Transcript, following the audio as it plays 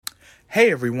Hey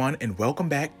everyone, and welcome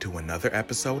back to another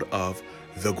episode of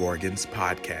The Gorgons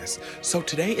Podcast. So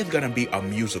today is going to be a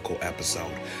musical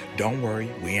episode. Don't worry,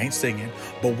 we ain't singing,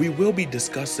 but we will be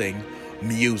discussing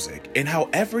music and how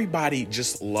everybody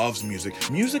just loves music.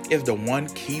 Music is the one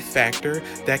key factor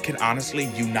that can honestly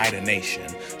unite a nation.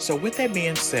 So with that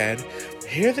being said,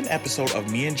 here's an episode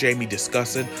of me and Jamie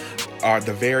discussing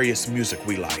the various music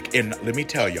we like. And let me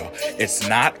tell y'all, it's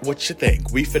not what you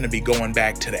think. We finna be going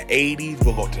back to the 80s,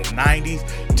 we'll go to the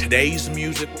 90s, today's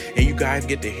music, and you guys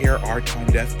get to hear our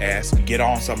tone-deaf ass get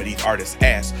on some of these artists'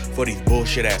 ass for these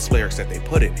bullshit-ass lyrics that they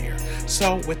put in here.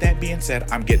 So with that being said,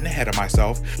 I'm getting ahead of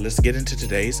myself. Let's get into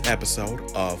today's episode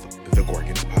of The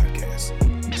Gorgons Podcast.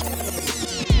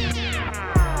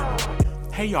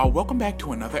 Hey y'all, welcome back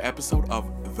to another episode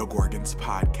of The Gorgons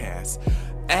Podcast.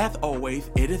 As always,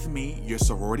 it is me, your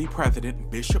sorority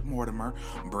president, Bishop Mortimer,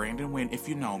 Brandon Wynn, if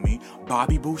you know me,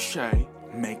 Bobby Boucher,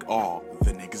 make all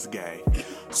the niggas gay.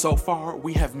 So far,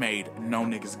 we have made no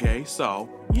niggas gay, so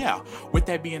yeah. With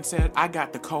that being said, I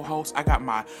got the co-host, I got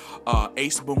my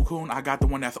Ace Boom Coon, I got the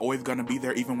one that's always gonna be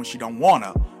there even when she don't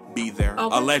wanna be there,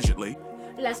 allegedly.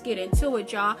 Let's get into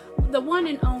it, y'all. The one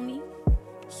and only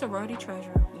sorority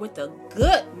treasurer with the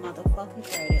good motherfucking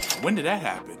credit. When did that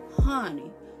happen?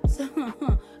 Honey.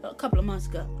 A couple of months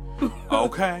ago.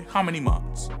 Okay, how many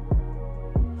months?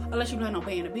 Unless you plan on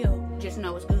paying the bill, just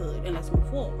know it's good and let's move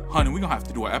forward. Honey, we're gonna have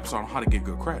to do an episode on how to get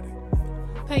good credit.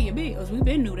 Pay your bills. We've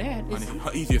been knew that. Honey,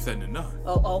 easier said than done.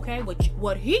 Oh, okay.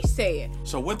 What he said.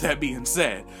 So with that being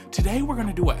said, today we're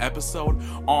gonna do an episode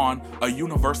on a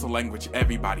universal language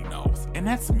everybody knows, and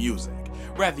that's music.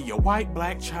 Whether you're white,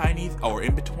 black, Chinese, or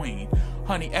in between,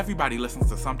 honey, everybody listens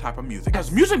to some type of music.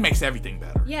 Because music makes everything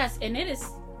better. Yes, and it's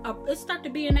start to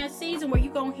be in that season where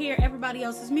you're going to hear everybody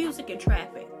else's music in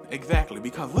traffic. Exactly,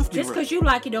 because let's be real. Just because you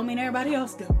like it don't mean everybody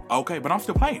else do. Okay, but I'm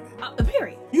still playing it.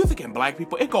 Period. Music and black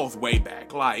people, it goes way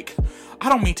back. Like, I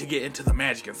don't mean to get into the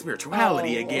magic and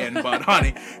spirituality again, but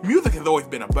honey, music has always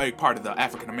been a big part of the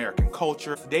African-American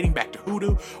culture, dating back to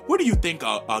hoodoo. What do you think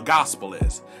a gospel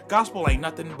is? Gospel ain't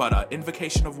nothing but an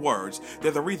invocation of words.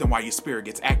 There's a reason why your spirit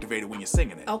gets activated when you're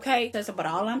singing it. Okay, but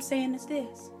all I'm saying is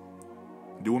this.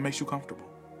 Do what makes you comfortable.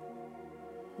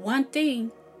 One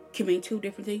thing can mean two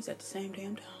different things at the same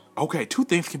damn time. Okay, two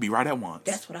things can be right at once.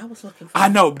 That's what I was looking for. I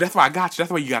know, but that's why I got you.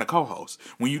 That's why you got a co-host.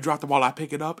 When you drop the ball, I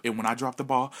pick it up, and when I drop the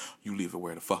ball, you leave it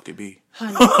where the fuck it be.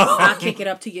 Honey, I kick it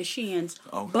up to your shins.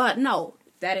 Okay. But no,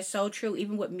 that is so true.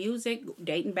 Even with music,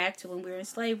 dating back to when we were in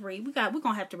slavery, we're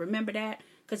gonna have to remember that,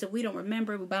 because if we don't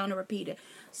remember, we're bound to repeat it.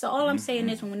 So all I'm saying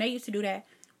is, when they used to do that,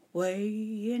 way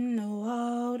in the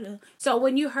water. So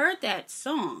when you heard that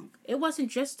song, it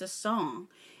wasn't just a song.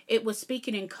 It was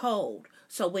speaking in code.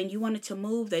 So when you wanted to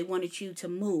move, they wanted you to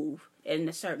move in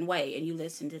a certain way, and you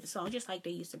listened to the song, just like they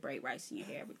used to braid rice in your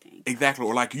hair, everything. Exactly.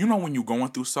 Or like, you know when you're going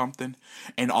through something,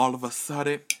 and all of a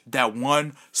sudden, that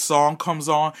one song comes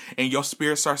on, and your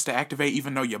spirit starts to activate,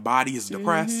 even though your body is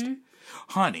depressed? Mm-hmm.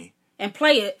 Honey. And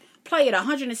play it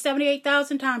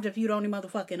 178,000 times if you don't even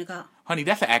motherfucking in the car. Honey,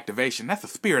 that's an activation. That's a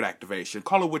spirit activation.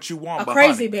 Call it what you want, but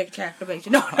crazy honey, bitch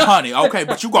activation. No. Honey, okay,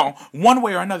 but you gon' one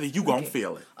way or another, you gon'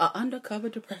 feel it. Undercover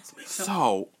depressant.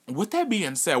 So, with that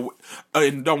being said,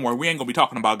 and don't worry, we ain't gonna be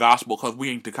talking about gospel, because we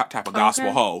ain't the type of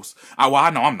gospel host. I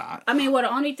know I'm not. I mean, well,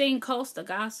 the only thing close to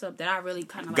gossip that I really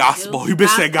kind of like gospel. You bitch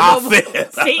said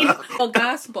gossip. See, well,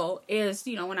 gospel is,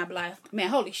 when I be like, man,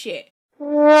 holy shit.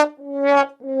 Shit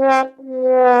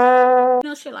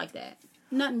like that.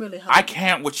 Nothing really hard. I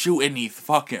can't with you in these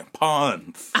fucking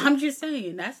puns. I'm just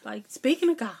saying, that's like, speaking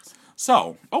of gossip.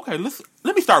 So, okay,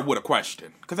 let me start with a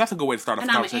question, because that's a good way to start a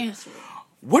conversation. I'm going to answer it.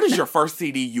 What is your first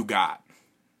CD you got?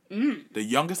 The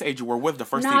youngest age you were with, the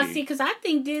first CD? No, see, because I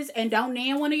think this, and don't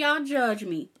none one of y'all judge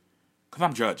me. Because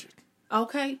I'm judging.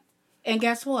 Okay. And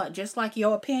guess what? Just like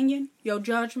your opinion, your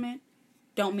judgment,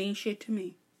 don't mean shit to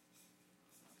me.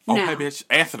 Okay, now, bitch,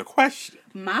 answer the question.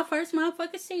 My first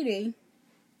motherfucking CD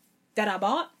that I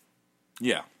bought?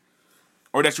 Yeah.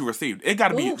 Or that you received. It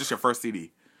gotta be just your first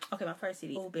CD. Okay, my first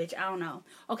CD. Oh, bitch, I don't know.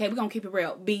 Okay, we're gonna keep it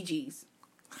real. Bee Gees.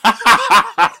 What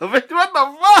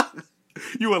the fuck?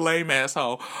 You a lame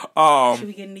asshole. Should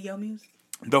we get into your music?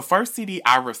 The first CD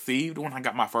I received when I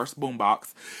got my first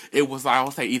boombox, it was, I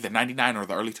would say, either 99 or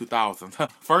the early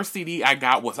 2000s. First CD I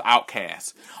got was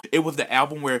Outkast. It was the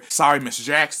album where Sorry Miss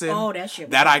Jackson. Oh, that shit.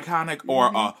 That iconic. Mm-hmm.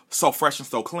 Or So Fresh and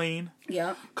So Clean.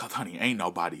 Yeah. Because, honey, ain't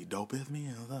nobody dope as me.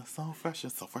 So fresh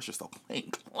and so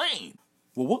clean. Clean.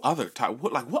 Well, what other type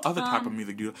of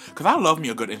music do you... Because I love me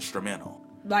a good instrumental.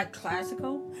 Like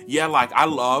classical? Yeah, like, I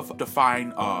love to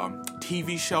find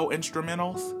TV show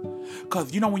instrumentals.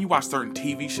 Because, when you watch certain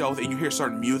TV shows and you hear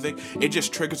certain music, it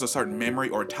just triggers a certain memory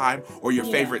or time or your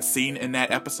favorite scene in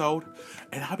that episode.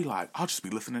 And I'll be like, I'll just be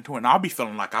listening to it and I'll be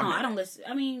feeling like I'm... I don't listen.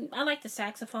 I mean, I like the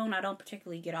saxophone. I don't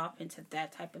particularly get off into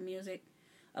that type of music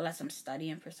unless I'm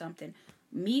studying for something.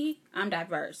 Me, I'm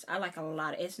diverse. I like a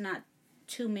lot. It's not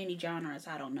too many genres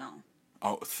I don't know.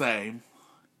 Oh, same.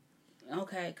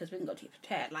 Okay, because we can go tit for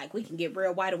tat. Like, we can get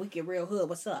real white or we can get real hood.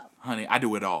 What's up? Honey, I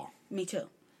do it all. Me too.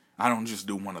 I don't just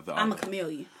do one of the I'm other. a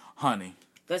chameleon. Honey.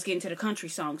 Let's get into the country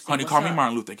songs. Honey, call me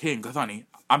Martin Luther King, because, honey,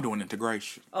 I'm doing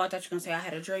integration. Oh, I thought you were going to say I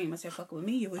had a dream. I said, fuck with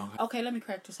me, you will. Okay, let me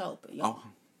crack this open, y'all. Oh.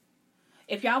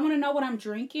 If y'all want to know what I'm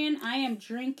drinking, I am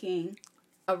drinking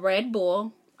a Red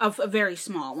Bull, a very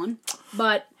small one,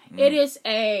 but it is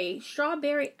a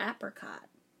strawberry apricot.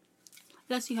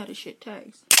 Let's see how this shit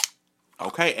tastes.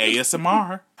 Okay,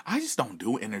 ASMR. I just don't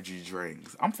do energy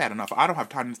drinks. I'm fat enough. I don't have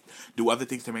time to do other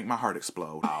things to make my heart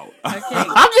explode. Okay.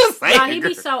 I'm just saying. Now, he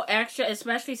be so extra,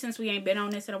 especially since we ain't been on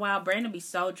this in a while. Brandon be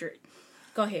so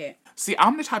Go ahead. See,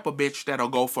 I'm the type of bitch that'll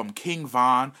go from King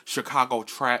Von, Chicago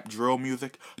trap drill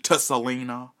music, to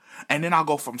Selena. And then I'll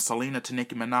go from Selena to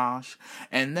Nicki Minaj.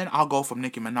 And then I'll go from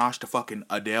Nicki Minaj to fucking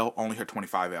Adele, only her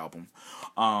 25 album.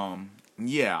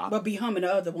 Yeah. But be humming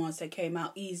the other ones that came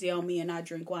out, Easy on Me and I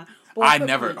Drink Wine. Boy, I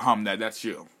never hum that. That's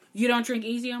you. You don't drink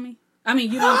Easy on Me? I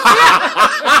mean, you don't.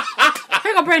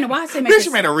 Here go Brandon. Why is they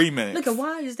Bitch made a remix. Look at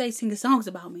why is they singing songs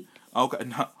about me? Okay,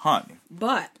 honey.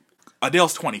 But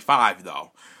Adele's 25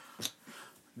 though.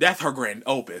 That's her grand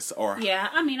opus. Or yeah,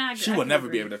 I mean, she will never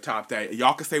be able to top that.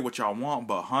 Y'all can say what y'all want,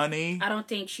 but honey, I don't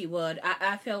think she would.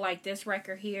 I feel like this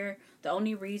record here, the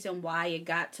only reason why it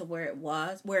got to where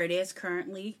it is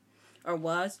currently, or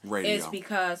was, radio, is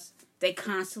because they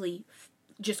constantly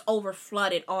just over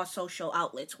flooded all social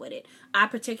outlets with it. I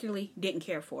particularly didn't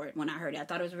care for it when I heard it. I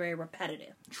thought it was very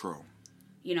repetitive. True.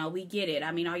 We get it.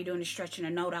 I mean, all you're doing is stretching a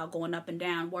note out, going up and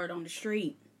down, word on the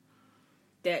street.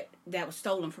 That was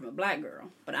stolen from a black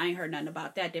girl, but I ain't heard nothing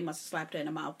about that. They must have slapped her in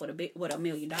the mouth with $1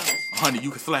 million. Honey,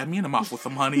 you can slap me in the mouth with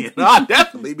some honey, and I'll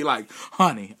definitely be like,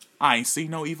 honey, I ain't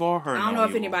seen no evil or heard no evil. I don't know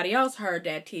if anybody else heard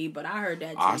that tea, but I heard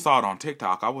that tea. I saw it on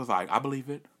TikTok. I was like, I believe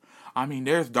it. I mean,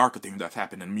 there's darker things that's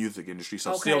happened in the music industry,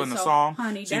 so stealing the song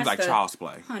seems like child's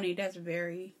play. Honey, that's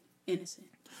very innocent.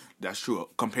 That's true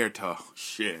compared to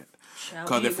shit.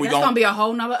 Because if that's gonna be a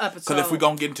whole nother episode. Because if we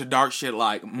gonna get into dark shit,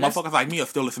 like motherfuckers like me are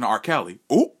still listening to R. Kelly.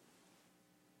 Ooh,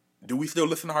 do we still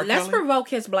listen to R. Kelly? Let's revoke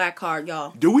his black card,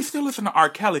 y'all. Do we still listen to R.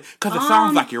 Kelly? Because it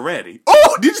sounds like you're ready.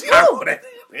 Oh, did you know that?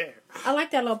 I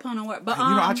like that little pun on word, but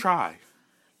I try.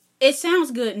 It sounds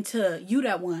good until you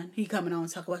that one. He coming on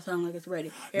and talk about sound like it's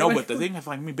ready. No, but the thing is,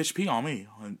 like, me, bitch, pee on me.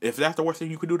 If that's the worst thing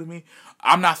you could do to me,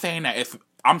 I'm not saying that.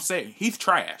 I'm saying he's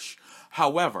trash.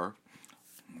 However,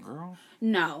 girl,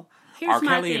 no. R.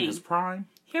 Kelly in his prime.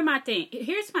 Here's my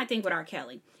thing with R.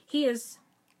 Kelly. He is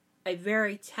a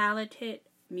very talented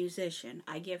musician.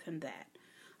 I give him that.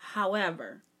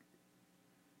 However,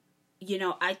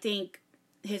 I think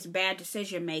his bad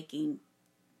decision making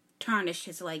tarnished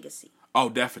his legacy. Oh,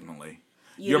 definitely.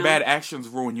 Your bad actions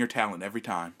ruin your talent every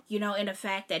time. And the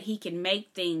fact that he can make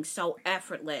things so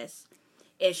effortless,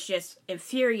 it's just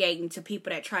infuriating to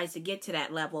people that tries to get to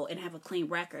that level and have a clean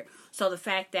record. So the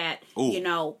fact that,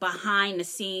 behind the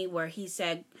scene where he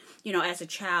said, as a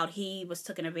child, he was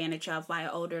taken advantage of by an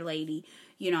older lady,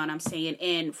 you know what I'm saying?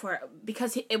 And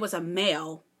because it was a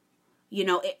male,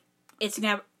 it's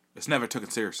never taken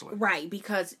seriously. Right,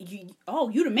 because you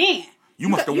the man. You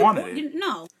must have wanted it.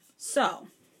 No. So.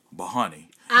 But honey.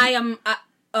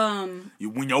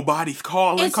 When your body's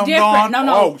calling, it's comes different. on.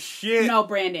 No. Oh, shit. No,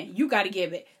 Brandon, you got to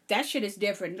give it. That shit is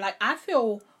different. Like, I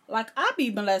feel like I be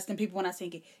molesting people when I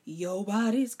sing it. Your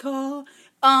body's calling.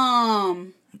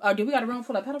 Do we got a room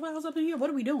full of pedophiles up in here? What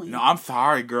are we doing? No, I'm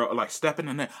sorry, girl. Like, stepping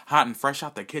in there, hot and fresh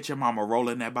out the kitchen, mama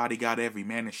rolling that body, got every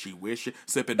man and she wish it,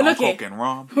 sipping on coke and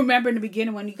rum. Remember in the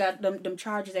beginning when you got them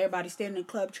charges, everybody standing in the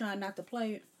club trying not to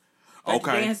play it?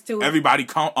 Okay. Dance to it. Everybody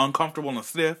uncomfortable and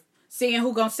stiff. Seeing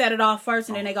who gonna set it off first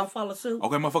and then they gonna follow suit.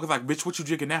 Okay, motherfuckers like, bitch, what you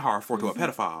drinking that hard for to a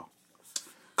pedophile?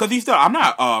 Because I'm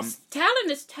not,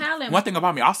 talent is talent. One thing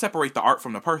about me, I'll separate the art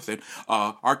from the person.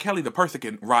 R. Kelly, the person,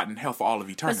 can rot in hell for all of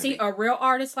eternity. But see, a real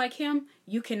artist like him,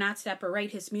 you cannot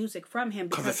separate his music from him.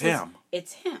 Because it's him.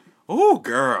 It's him. Oh,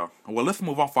 girl. Well, let's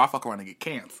move on before I fuck around and get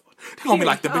canceled. They're going to be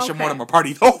like, the Bishop Mortimer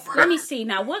party's over. Let me see.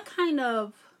 Now, what kind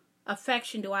of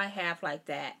affection do I have like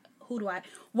that?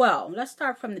 Well, let's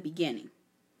start from the beginning.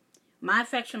 My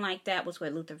affection like that was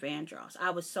with Luther Vandross.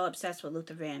 I was so obsessed with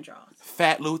Luther Vandross.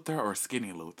 Fat Luther or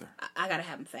skinny Luther? I gotta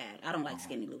have him fat. I don't like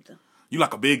skinny Luther. You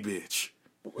like a big bitch.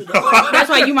 That's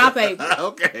why you my favorite.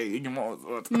 Okay. Your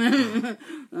mom.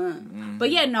 But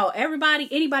yeah, no, anybody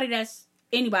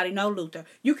know Luther.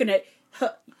 You can,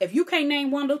 if you can't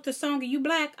name one Luther song and you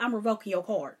black, I'm revoking your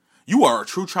card. You are a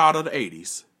true child of the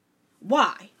 80s.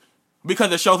 Why?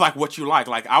 Because it shows like what you like.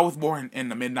 Like I was born in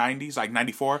the mid 90s, like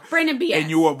 94. Brandon BS.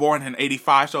 And you were born in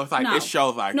 85, so it's like it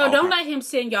shows like no, don't let him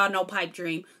send y'all no pipe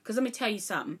dream. Because let me tell you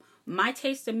something. My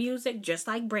taste of music, just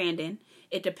like Brandon,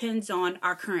 it depends on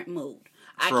our current mood.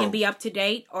 True. I can be up to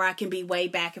date or I can be way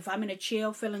back. If I'm in a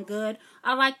chill, feeling good,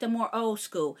 I like the more old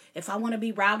school. If I want to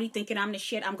be rowdy, thinking I'm the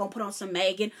shit, I'm going to put on some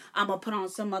Megan. I'm going to put on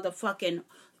some motherfucking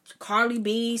Carly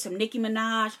B, some Nicki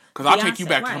Minaj. Because I'll take you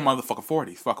back to the motherfucking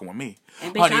 40s fucking with me.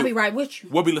 And bitch, I'll be right with you.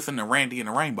 We'll be listening to Randy and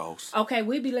the Rainbows. Okay,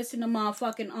 we'll be listening to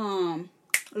motherfucking,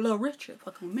 Little Richard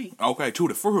fucking with me. Okay,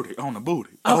 Tutti Frutti on the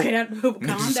booty. Okay, calm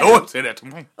down. So say that to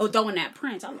me. Oh, throwing that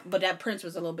Prince. But that Prince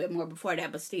was a little bit more before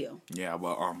that, but still. Yeah,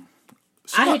 but,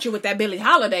 I hit you with that Billie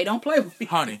Holiday. Don't play with me.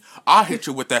 Honey, I hit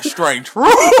you with that strange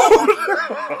fruit.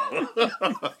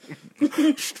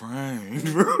 Strange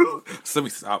fruit. So let me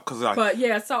stop. But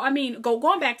yeah, so I mean,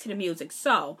 going back to the music.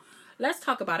 So, let's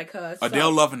talk about it, cuz.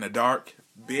 Adele Love in the Dark.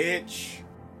 Bitch.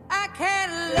 I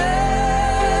can't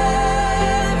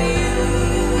love you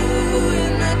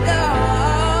in the dark.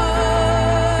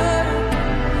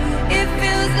 It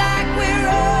feels like we're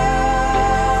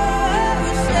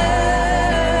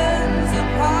oceans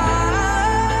apart.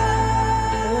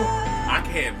 I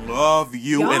can't love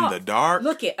you in the dark.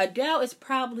 Look it, Adele is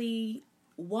probably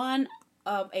one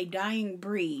of a dying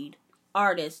breed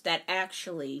artist that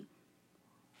actually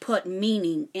put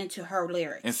meaning into her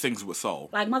lyrics and sings with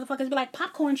soul. Like motherfuckers be like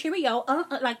popcorn Cheerio,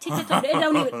 like tick. They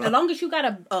don't even. As long as you got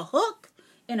a hook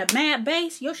and a mad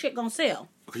bass, your shit gonna sell.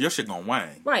 Cause your shit gonna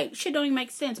wang. Right, shit don't even make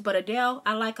sense. But Adele,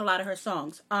 I like a lot of her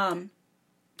songs.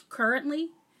 Currently,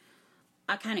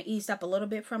 I kind of eased up a little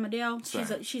bit from Adele.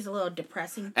 She's a little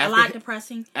depressing. A lot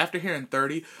depressing. After hearing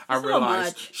 30, I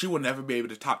realized she will never be able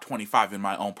to top 25 in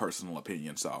my own personal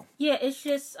opinion. So yeah, it's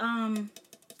just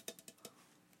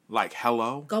like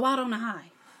Hello. Go out on a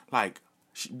high. Like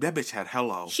that bitch had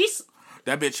Hello.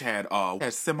 That bitch had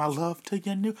Send My Love to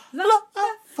Your New Love.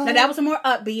 Now that was a more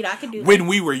upbeat. I could do that. When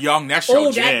we were young, that show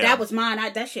jam. That was mine.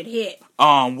 That shit hit.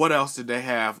 What else did they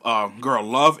have? Girl,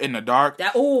 Love in the Dark.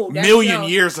 Million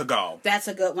years ago. That's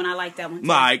a good one. I like that one too.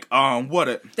 Like,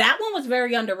 that one was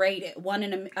very underrated.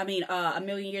 A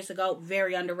Million Years Ago,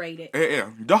 very underrated.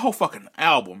 Yeah. The whole fucking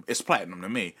album is platinum to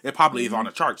me. It probably is on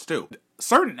the charts too.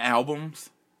 Certain albums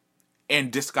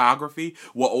and discography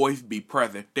will always be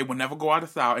present. They will never go out of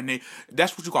style, and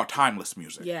that's what you call timeless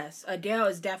music. Yes, Adele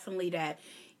is definitely that.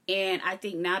 And I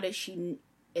think now that she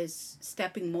is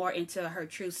stepping more into her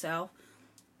true self,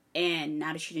 and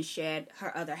now that she done shed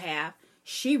her other half,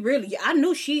 I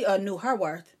knew she knew her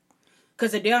worth.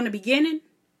 Because Adele in the beginning,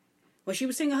 when she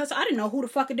was singing her song, I didn't know who the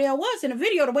fuck Adele was in the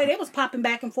video, the way they was popping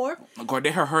back and forth. Of course,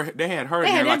 they had her in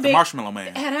there like the Marshmallow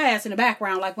Man. Had her ass in the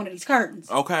background like one of these curtains.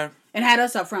 Okay. And had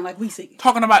us up front like we see.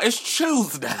 Talking about it's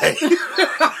Tuesday.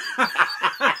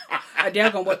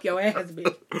 Adele gonna whip your ass,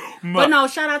 bitch. But no,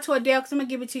 shout out to Adele, because I'm gonna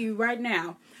give it to you right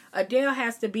now. Adele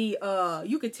has to be,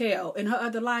 you could tell, in her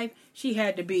other life, she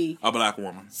had to be a black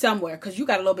woman. Somewhere, because you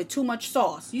got a little bit too much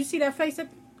sauce. You see that face?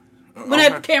 When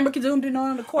that camera zoomed in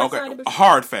on the court side of it? A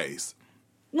hard face.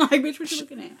 Like, bitch, what you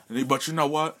looking at? But you know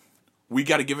what? We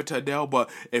got to give it to Adele, but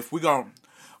if we got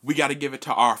to give it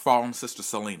to our fallen sister,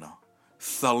 Selena.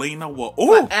 Selena will...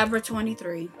 Ooh! Forever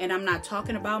 23. And I'm not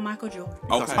talking about Michael Jordan.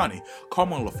 Okay. Honey,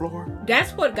 Como LaFleur.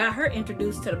 That's what got her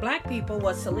introduced to the black people,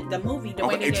 was the movie. The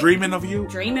way they did. Dreaming of You?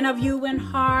 Dreaming of You went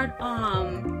hard.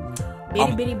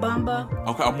 Bitty Bitty Bumba.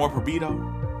 Okay, Amor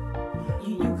Prohibido.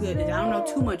 You good. I don't know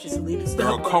too much of Selena's stuff.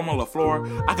 Girl, Como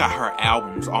LaFleur, I got her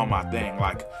albums on my thing.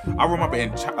 Like, I remember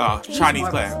in Chinese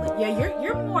class. Yeah,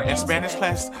 you're more in Spanish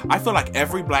class. I feel like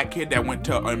every black kid that went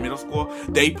to middle school,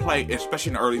 they played,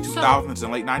 especially in the early 2000s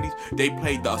and late 90s, they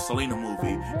played the Selena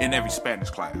movie in every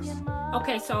Spanish class.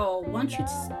 Okay, so once you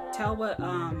tell what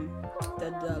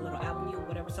the little album,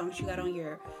 whatever songs you got on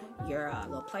your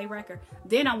little play record,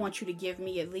 then I want you to give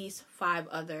me at least 5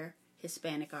 other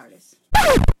Hispanic artists.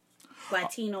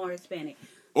 Latino or Hispanic.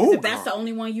 Ooh, if that's the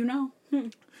only one you know.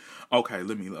 Okay,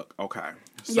 let me look. Okay.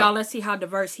 So, y'all, let's see how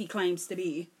diverse he claims to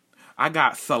be. I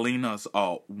got Selena's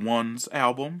One's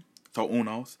album. So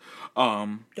Uno's.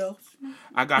 Dos.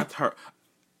 I got her.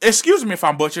 Excuse me if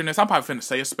I'm butchering this. I'm probably finna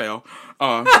say a spell.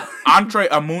 Andre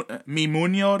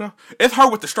Mimunioda. It's her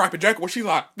with the striped jacket where she's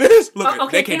like, this. Look,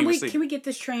 okay, they can't even see. Can we get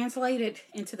this translated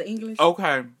into the English?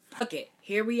 Okay. Okay,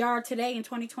 here we are today in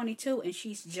 2022, and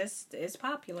she's just as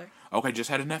popular. Okay, just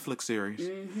had a Netflix series.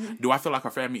 Mm-hmm. Do I feel like her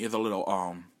family is a little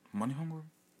Money hungry?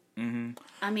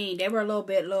 I mean, they were a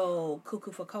little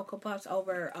cuckoo for Cocoa Puffs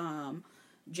over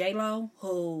J-Lo,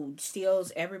 who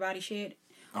steals everybody's shit.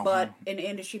 Okay. But in the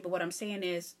industry, but what I'm saying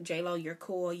is, J-Lo, you're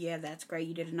cool. Yeah, that's great.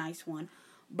 You did a nice one.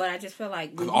 But I just feel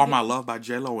like... All My Love by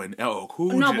J-Lo and LL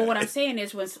Cool J. No, but what I'm saying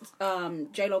is when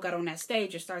J-Lo got on that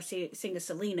stage and started singing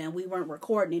Selena, and we weren't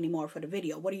recording anymore for the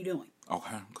video, what are you doing?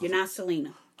 Okay. You're not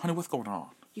Selena. Honey, what's going on?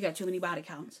 You got too many body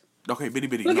counts. Okay, bitty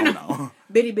bitty, Look no, at no.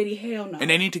 Bitty bitty, hell no. And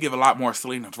they need to give a lot more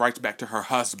Selena's rights back to her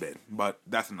husband, but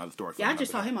that's another story. Yeah, I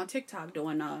just saw him on TikTok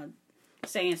doing,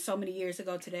 saying so many years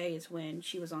ago today is when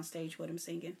she was on stage with him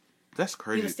singing. That's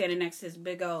crazy. He was standing next to his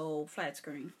big old flat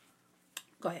screen.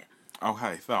 Go ahead.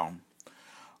 Okay, so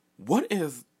what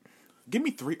is? Give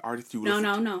me 3 artists you listen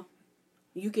to. No.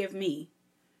 You give me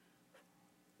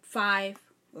 5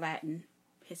 Latin,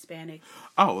 Hispanic.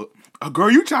 Oh, girl,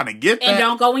 you trying to get that? And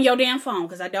don't go in your damn phone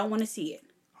because I don't want to see it.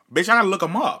 Bitch, I gotta look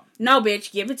them up. No,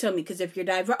 bitch, give it to me because if you're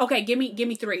diverse, okay, give me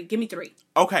 3. Give me 3.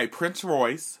 Okay, Prince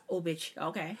Royce. Oh, bitch.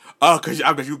 Okay. Cause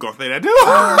I bet you gonna say that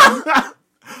too.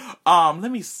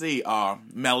 Let me see.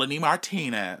 Melanie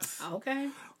Martinez. Okay.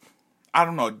 I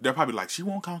don't know. They're probably like, she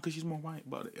won't count because she's more white,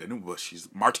 but she's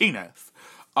Martinez.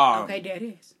 Okay, that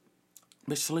is.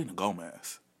 Bitch, Selena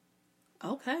Gomez.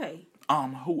 Okay.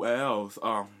 Who else?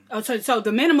 So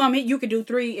the minimum you could do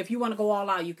 3. If you want to go all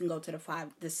out, you can go to the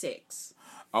 5, the 6.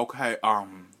 Okay.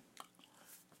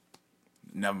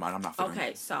 Never mind. I'm not.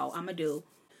 Okay, so I'm gonna do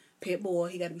Pitbull.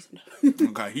 He gotta be some.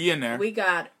 Okay, he in there. We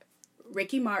got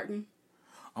Ricky Martin.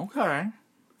 Okay.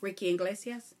 Ricky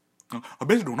Iglesias. A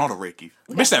bitch doing all the Ricky.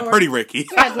 We Bitch, got that pretty Ricky.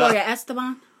 We got Gloria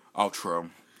Esteban. Oh, true.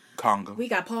 Conga. We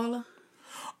got Paula.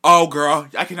 Oh, girl.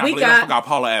 I cannot believe I got- forgot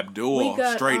Paula Abdul. We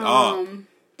got Straight up.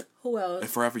 Who else? And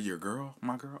Forever Your Girl,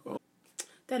 my girl. Oh.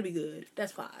 That'd be good.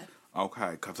 That's 5.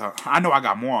 Okay, because I know I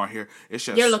got more on here. It's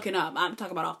just... You're looking up. I'm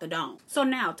talking about off the dome. So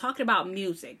now, talking about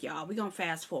music, y'all. We're going to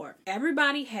fast forward.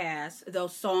 Everybody has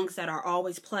those songs that are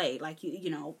always played, like, you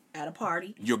know, at a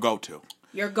party. Your go-to.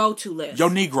 Your go-to list. Your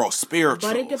Negro spiritual.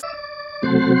 But it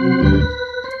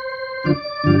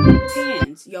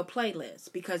depends, your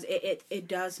playlist, because it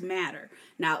does matter.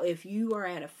 Now, if you are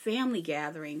at a family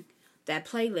gathering, that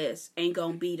playlist ain't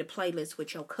going to be the playlist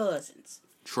with your cousins.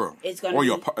 True. It's gonna or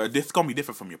be, this gonna be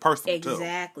different from your personal too.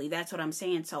 Exactly. That's what I'm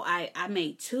saying. So I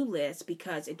made 2 lists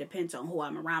because it depends on who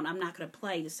I'm around. I'm not gonna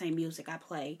play the same music I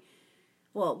play.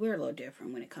 Well, we're a little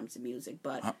different when it comes to music,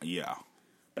 but yeah.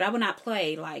 But I would not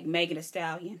play like Megan Thee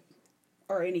Stallion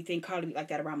or anything Cardi like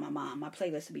that around my mom. My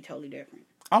playlist would be totally different.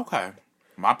 Okay.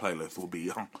 My playlist will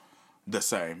be the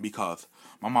same because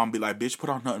my mom be like, "Bitch,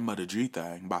 put on nothing but a G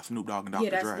thing" by Snoop Dogg and Dr.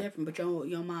 Yeah, that's Dre. different. But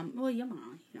your mom, you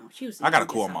know, she was. I got a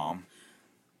cool mom.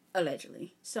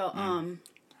 Allegedly. So,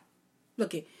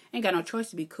 look, it ain't got no choice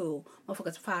to be cool.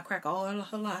 Motherfucker's a firecracker all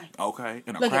her life. Okay,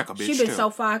 and a Look, cracker bitch she been too. so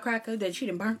firecracker that she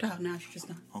done burnt out. Now she just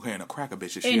done. Okay, and a cracker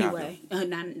bitch is Anyway,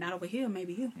 not over here.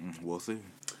 Maybe you. We'll see.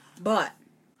 But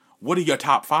what are your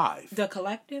top 5? the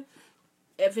collective.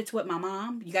 If it's with my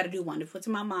mom, you got to do one. If it's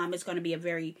with my mom, it's going to be a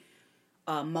very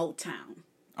Motown.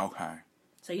 Okay.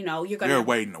 So you know you're gonna. You're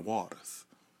wading the waters.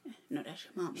 No, that's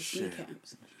your mama's Shit.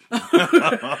 kneecaps.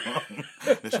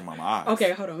 That's your mama eyes.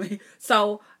 Okay, hold on.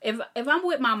 So if I'm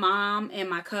with my mom and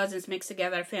my cousins mixed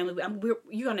together, family,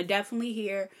 you're gonna definitely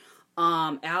hear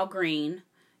Al Green.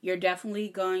 You're definitely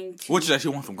going to. Which that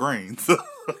you want some greens.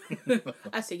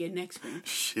 I say your next screen.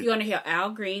 Shit. You're gonna hear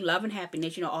Al Green, Love and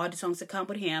Happiness. You know all the songs that come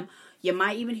with him. You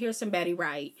might even hear some Betty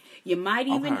Wright. You might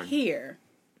even hear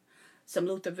some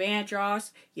Luther Vandross.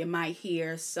 You might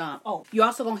hear some. Oh, you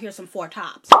also gonna hear some Four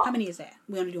Tops. How many is that?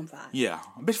 We only doing 5. Yeah,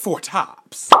 bitch, 4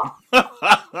 tops.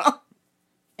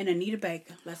 And Anita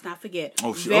Baker. Let's not forget.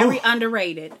 Oh, Very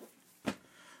underrated.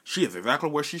 She is exactly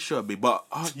where she should be. But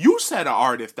you said an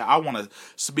artist that I want to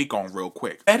speak on real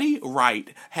quick. Betty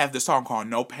Wright has this song called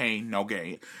No Pain, No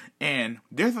Gain. And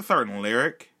there's a certain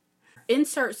lyric.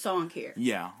 Insert song here.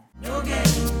 Yeah. There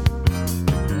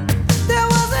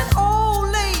was an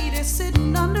old lady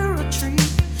sitting under a tree.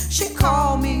 She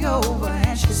called me over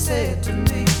and she said to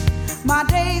me, my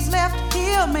days left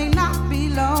here may not be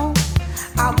long.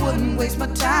 I wouldn't waste my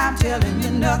time telling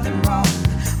you nothing wrong.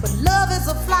 But love is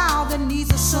a flower that needs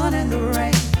the sun and the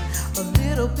rain. A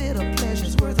little bit of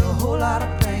pleasure's worth a whole lot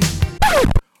of pain.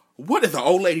 What is the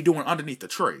old lady doing underneath the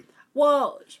tree?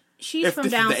 Well, she's If from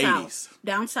this is down the south. 80s.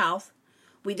 Down south.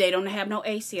 They don't have no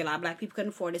AC. A lot of black people couldn't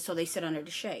afford it, so they sit under the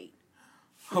shade.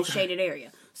 In the shaded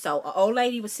area. So an old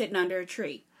lady was sitting under a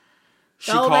tree.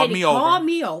 She The old called lady me over. called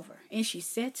me over. And she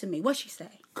said to me, what'd she say?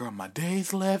 Girl, my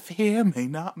days left here may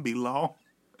not be long.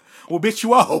 Well, bitch,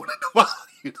 you old. Why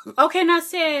you do- Okay, and I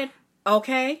said,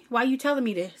 okay, why you telling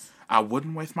me this? I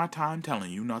wouldn't waste my time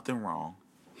telling you nothing wrong.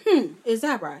 Is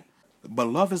that right? But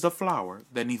love is a flower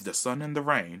that needs the sun and the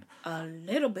rain. A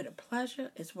little bit of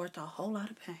pleasure is worth a whole lot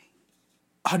of pain.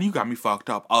 Honey, you got me fucked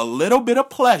up. A little bit of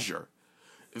pleasure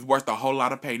is worth a whole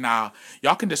lot of pain. Now,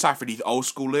 y'all can decipher these old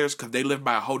school lyrics because they live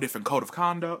by a whole different code of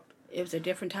conduct. It was a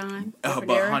different time. But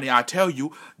honey, I tell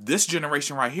you, this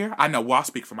generation right here, I know, well, I'll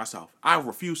speak for myself. I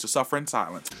refuse to suffer in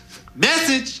silence.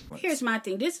 Message! Here's my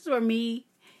thing. This is where me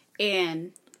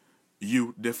and...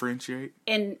 You differentiate?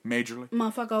 And... Majorly?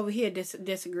 Motherfucker over here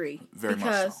disagree. Very much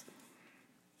because so.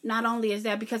 Not only is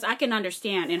that, because I can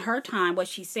understand, in her time, what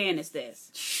she's saying is this.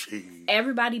 Jeez.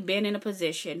 Everybody been in a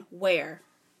position where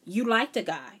you liked a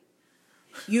guy.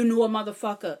 You knew a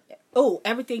motherfucker. Oh,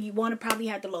 everything you wanted, probably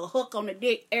had the little hook on the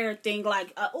dick, everything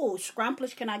like,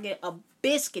 scrumplish, can I get a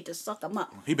biscuit to suck him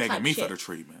up? He begging me shit. for the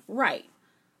treatment. Right.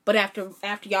 But after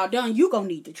y'all done, you gonna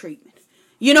need the treatment.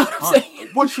 You know what I'm saying?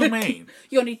 What you mean?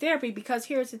 You'll need therapy because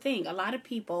here's the thing. A lot of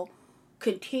people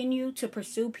continue to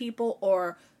pursue people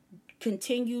or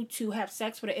continue to have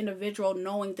sex with an individual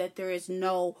knowing that there is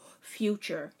no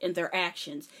future in their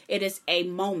actions. It is a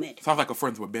moment. Sounds like a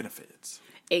friends with benefits.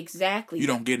 Exactly. You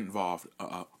don't get involved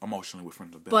emotionally with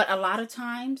friends with benefits. But a lot of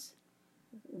times,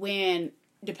 when,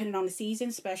 depending on the season,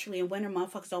 especially in winter,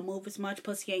 motherfuckers don't move as much.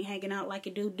 Pussy ain't hanging out like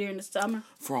it do during the summer.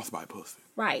 Frostbite pussy.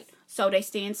 Right. So they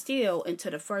stand still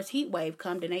until the first heat wave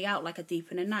come, then they out like a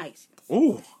thief in the night.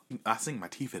 Ooh, I sink my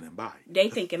teeth in and bite. They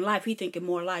thinking life, he thinking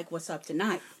more like what's up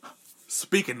tonight.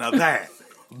 Speaking of that,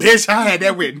 bitch, I had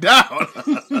that written down.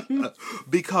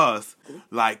 Because,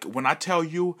 like, when I tell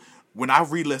you, when I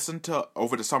re-listened to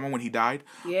over the summer when he died,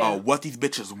 What These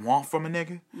Bitches Want from a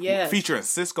Nigga, featuring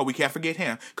Cisco, we can't forget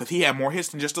him, because he had more hits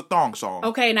than just a thong song.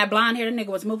 Okay, and that blonde-haired nigga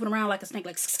was moving around like a snake,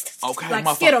 like okay,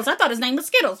 Skittles. I thought his name was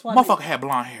Skittles. Motherfucker had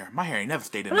blonde hair. My hair ain't never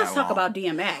stayed in that long. Let's talk about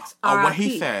DMX. When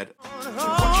he said...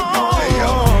 Hey, yo,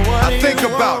 I think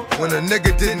about when a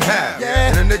nigga didn't have,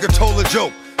 and a nigga told a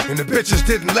joke, and the bitches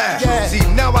didn't laugh. See,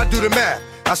 now I do the math.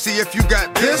 I see if you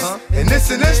got this, and this,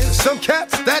 to some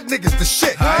cats, that nigga's the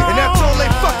shit. And that's all they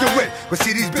fucking with. But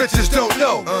see, these bitches don't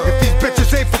know. If these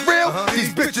bitches ain't for real,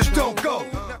 these bitches don't go.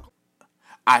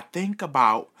 I think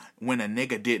about when a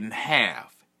nigga didn't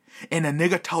have, and a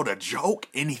nigga told a joke,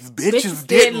 and these bitches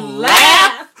didn't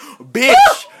laugh.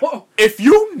 Bitch, if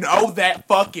you know that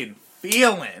fucking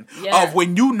feeling of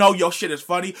when you know your shit is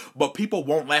funny, but people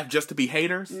won't laugh just to be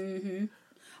haters. Mm-hmm.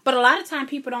 But a lot of time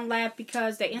people don't laugh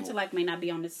because their intellect may not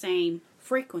be on the same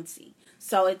frequency.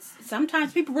 So it's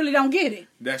sometimes people really don't get it.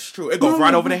 That's true. It goes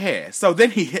right over the head. So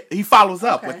then he follows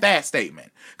up with that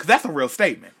statement. Because that's a real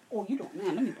statement. Oh, you don't,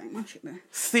 man. Let me bring my shit back.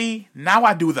 See, now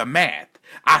I do the math.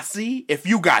 I see if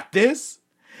you got this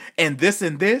and this,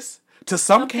 to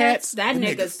some cats, that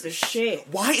nigga's the shit.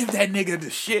 Why is that nigga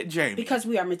the shit, Jamie? Because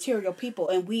we are material people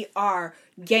and we are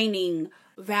gaining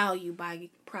value by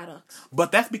products.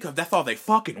 But that's because that's all they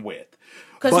fucking with.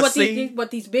 Because what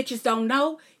these bitches don't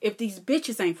know, if these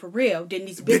bitches ain't for real, then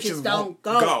these bitches don't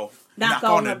go. Knock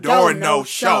on the door, no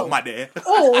show, my dad.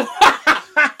 Oh.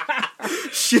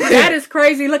 Shit. That is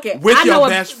crazy. Look at with your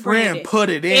best friend, put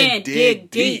it in,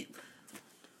 dig deep.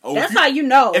 Oh, that's how you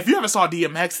know. If you ever saw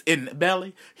DMX in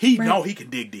Belly, he know he can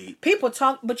dig deep. People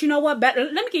talk, but you know what? Let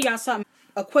me give y'all something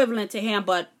equivalent to him,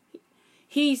 but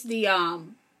he's the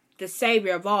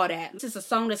savior of all that. This is a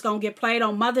song that's gonna get played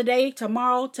on Mother Day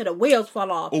tomorrow till the wheels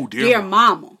fall off. Oh, dear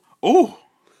mama. Oh.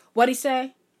 What'd he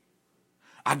say?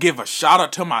 I give a shout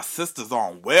out to my sisters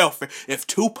on welfare. If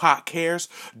Tupac cares,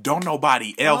 don't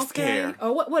nobody else care.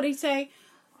 Or what'd he say?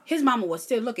 His mama was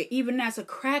still looking, even as a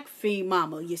crack fiend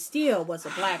mama, you still was a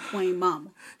black queen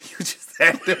mama. You just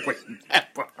had to bring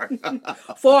that part.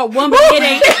 For a woman, it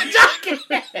ain't.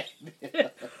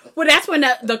 Well, that's when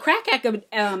the crack their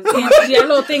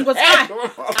little thing was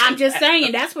hot. I'm just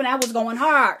saying, that's when that was going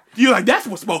hard. You like, that's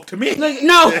what spoke to me. Like,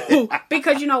 no,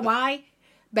 because you know why?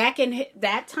 Back in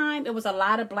that time, it was a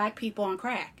lot of black people on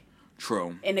crack.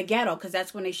 True. In the ghetto, because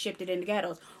that's when they shipped it in the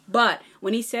ghettos. But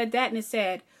when he said that and it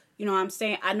said, you know what I'm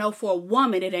saying? I know for a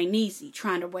woman it ain't easy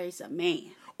trying to raise a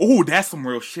man. Ooh, that's some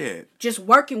real shit. Just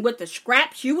working with the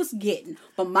scraps you was getting.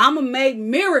 But mama made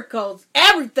miracles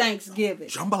every Thanksgiving.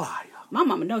 Jambalaya. My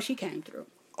mama know she came through.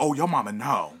 Oh, your mama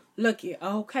know. Look here.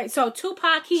 Okay. So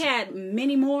Tupac, he had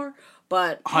many more,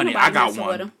 but honey, I got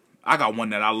one. I got one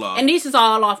that I love. And these is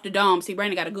all off the dome. See,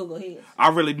 Brandon got to Google his. I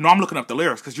really know. I'm looking up the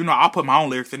lyrics because, you know, I'll put my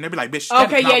own lyrics in. They'll be like, bitch,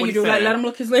 okay, yeah, you do. Let him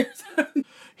look his lyrics.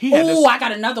 Oh, I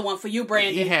got another one for you,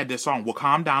 Brandon. He had this song, Well,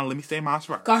 Calm Down, Let Me Say Mine's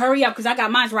Right. Go hurry up because I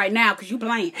got mine right now because you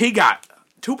playing.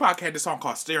 Tupac had this song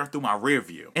called Staring Through My Rear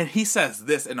View. And he says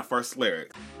this in the first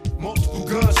lyric. Multiple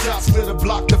gunshots lit a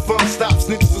block, the fun stops.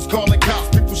 Niggas was calling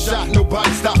cops, people shot, nobody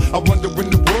stopped. I wonder when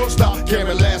the world stopped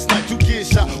caring. Last night you get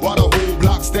shot while the whole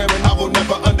block staring. I will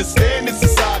never understand this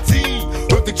society.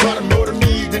 If they try to murder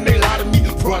me, then they lie to me.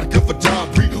 Product of a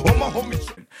John Bree on my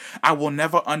homie. I will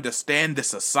never understand this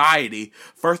society.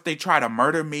 First they try to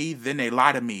murder me, then they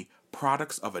lie to me.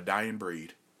 Products of a dying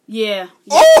breed. Yeah.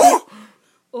 Oh!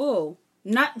 Oh.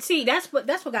 Not see, that's what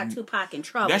got Tupac in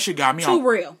trouble. That shit got me Too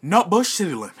real. Nutbush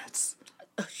City Limits.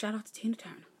 Shout out to Tina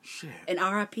Turner. Shit. And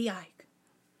R.I.P. Ike.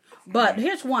 But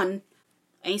here's one.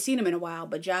 Ain't seen him in a while,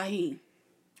 but Jaheim.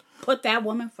 Put that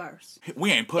woman first.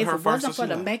 We ain't put her If it first. wasn't for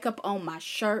the makeup on my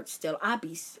shirt, still I'd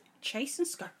be chasing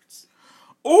skirts.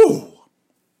 Ooh.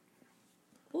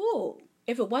 Ooh.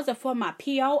 If it wasn't for my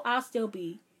P.O., I'll still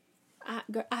be... I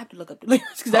have to look up the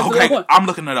lyrics. That's the Okay, one. I'm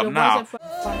looking it up now. She's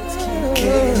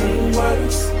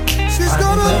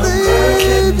gonna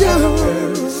leave you.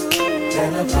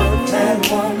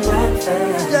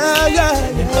 Yeah, yeah.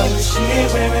 And you know she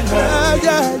ain't wearing her.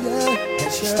 Yeah.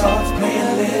 And she starts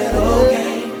playing little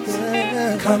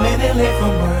games. Come in and live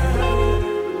from her.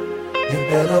 You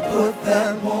better put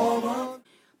that woman.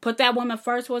 Put That Woman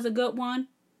First was a good one.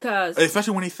 Cause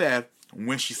Especially when he said,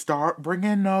 when she start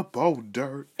bringing up old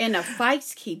dirt. and the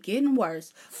fights keep getting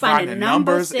worse. Finding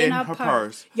numbers in her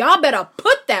purse. Y'all better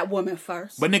put that woman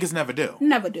first. But niggas never do.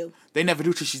 Never do. They never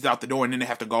do till she's out the door, and then they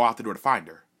have to go out the door to find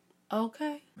her.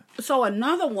 Okay. So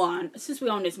another one, since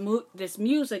we're on this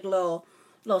music little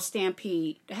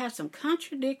stampede, to have some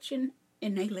contradiction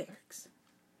in their lyrics.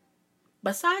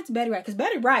 Besides Betty Wright, because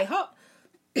Betty Wright,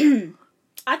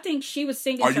 I think she was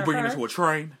singing. Are you bringing it to a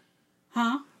train?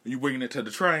 Huh? Are you bringing it to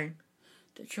the train?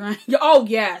 The train. Oh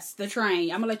yes, the train.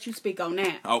 I'm gonna let you speak on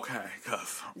that. Okay,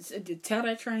 cause Tell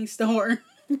that train story.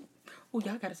 Oh,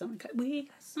 y'all got something. We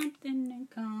got something in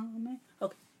common.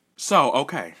 Okay. So,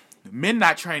 okay.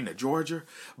 Midnight Train to Georgia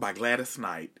by Gladys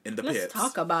Knight in the Let's Pits.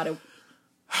 talk about it.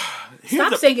 Here's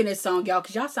Stop singing this song, y'all,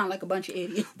 because y'all sound like a bunch of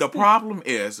idiots. The problem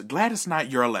is, Gladys Knight,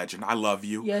 you're a legend. I love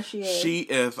you. Yes, she is. She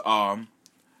is,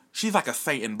 she's like a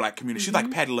saint in black community. She's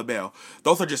like Patti LaBelle.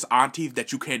 Those are just aunties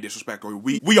that you can't disrespect, or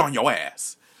we on your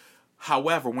ass.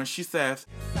 However, when she says,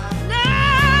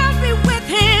 I'll be with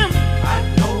him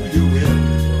I know you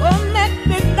will. on that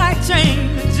midnight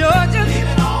train to Georgia.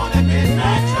 Even on that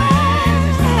midnight train.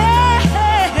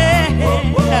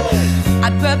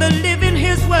 I'd rather live in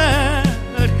his world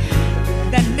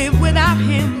than live without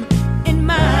him in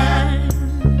mine.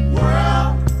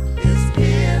 World is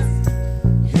his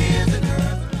and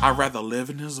hers. I'd rather live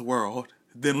in his world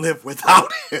than live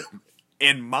without him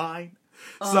in mine.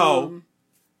 So,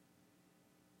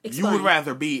 you would Explain.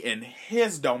 rather be in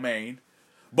his domain,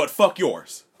 but fuck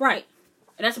yours. Right.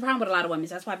 And that's the problem with a lot of women.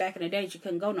 That's why back in the days you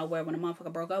couldn't go nowhere when a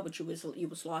motherfucker broke up with you. You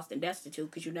was lost and destitute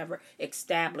because you never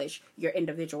established your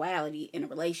individuality in a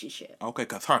relationship. Okay,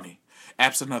 because, honey,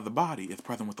 absent of the body is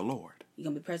present with the Lord. You're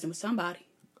going to be present with somebody.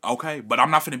 Okay, but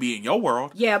I'm not going to be in your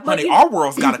world. Yeah, but honey, you- our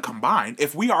world's got to combine.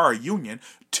 If we are a union,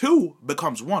 two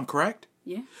becomes one, correct?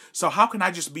 Yeah. So how can I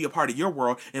just be a part of your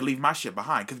world and leave my shit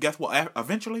behind? Because guess what?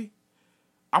 Eventually,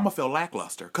 I'm going to feel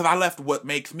lackluster. Because I left what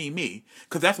makes me me.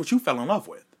 Because that's what you fell in love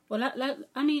with. Well,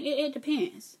 I mean, it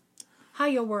depends. How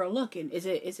your world looking? Is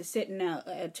it sitting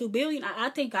at 2 billion? I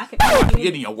think I could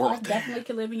Get in your world. I definitely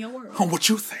could live in your world. What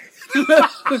you say?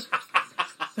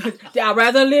 I'd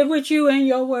rather live with you in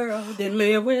your world than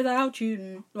live without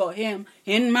you or him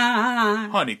in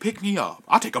mine. Honey, pick me up.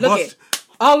 I'll take a Look bus. it.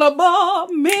 All above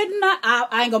midnight. I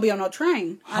ain't gonna be on no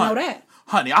train. I know that.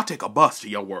 Honey, I'll take a bus to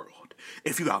your world.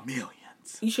 If you got millions.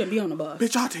 You shouldn't be on the bus.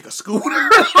 Bitch, I'll take a scooter.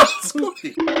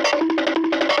 Scooty.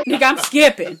 Nigga, I'm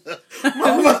skipping.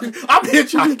 I'm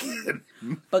hitchhiking.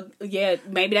 But yeah,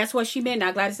 maybe that's what she meant.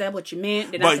 Now, glad that's what you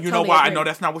meant. Then I But could you know totally why I agree. know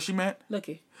that's not what she meant? Look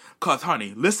here. Because,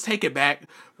 honey, let's take it back.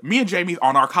 Me and Jamie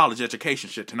on our college education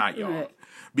shit tonight, y'all. Right.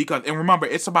 Because, and remember,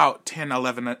 it's about 10,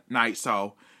 11 at night,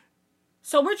 so...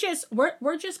 So we're just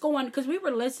going, because we were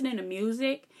listening to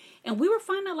music and we were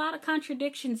finding a lot of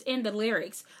contradictions in the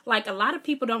lyrics. Like a lot of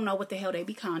people don't know what the hell they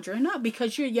be conjuring up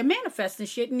because you're manifesting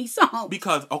shit in these songs.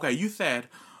 Because, okay, you said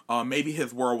maybe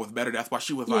his world was better. That's why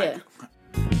she was like...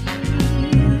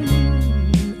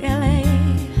 L.A.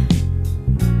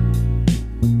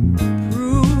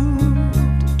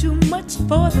 proved too much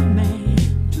for the man.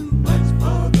 Too much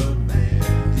for the man.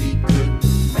 He couldn't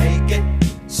make it.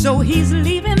 So he's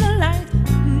leaving the life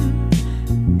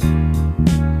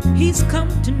he's come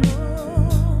to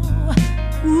know.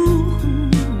 Ooh.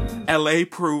 L.A.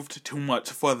 proved too much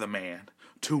for the man.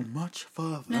 Too much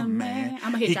for the man.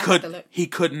 I'ma hit that with the lip. He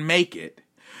couldn't make it.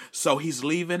 So he's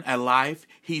leaving a life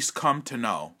he's come to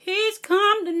know. He's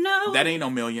come to know. That ain't no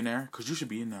millionaire, because you should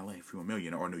be in L.A. if you're a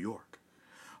millionaire, or New York.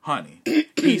 Honey,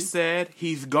 he said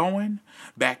he's going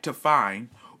back to find.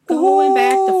 Going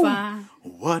back to find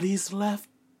what he's left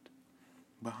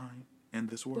behind in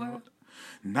this world.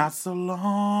 Not so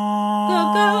long.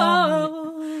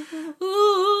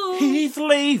 Ooh, He's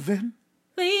leaving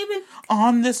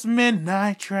on this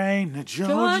midnight train to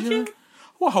Georgia.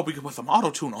 Well, I hope we can put some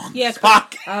auto-tune on this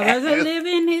podcast. I'd rather live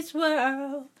in this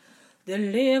world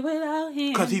than live without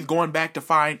him. Because he's going back to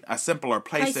find a simpler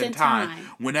place and time.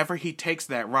 Whenever he takes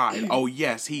that ride, oh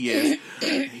yes, he is.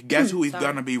 Guess who he's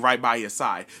going to be right by his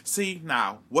side. See,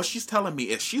 now, what she's telling me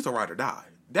is she's a ride or die.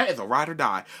 That is a ride or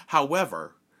die.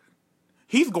 However,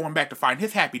 he's going back to find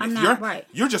his happiness. I'm not right.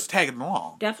 You're just tagging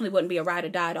along. Definitely wouldn't be a ride or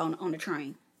die on the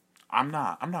train. I'm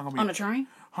not going to be. On the train?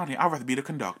 Honey, I'd rather be the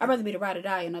conductor. I'd rather be the ride or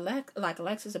die in a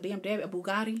Lexus, a BMW, a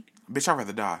Bugatti. Bitch, I'd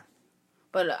rather die.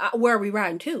 But where are we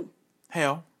riding to?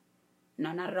 Hell.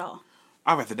 No, not at all.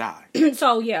 I'd rather die.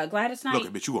 So, yeah, Gladys Knight. Look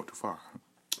at bitch, you go too far.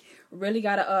 Really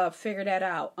got to figure that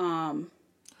out.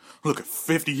 Look at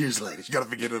 50 years later. You got to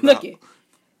figure it out. Look at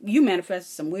you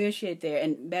manifested some weird shit there.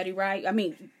 And Betty Wright, I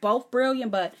mean, both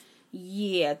brilliant, but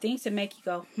yeah, things that make you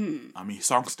go, I mean,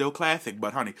 song's still classic,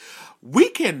 but honey, we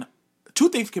can... Two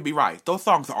things can be right. Those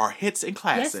songs are hits and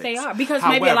classics. Yes, they are. Because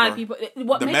however, maybe a lot of people...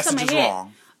 What the makes them a message hit, is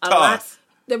wrong. To us.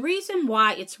 The reason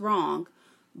why it's wrong,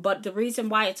 but the reason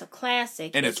why it's a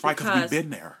classic and is it's right because we've been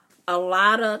there. A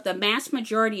lot of... The mass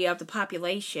majority of the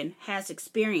population has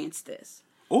experienced this.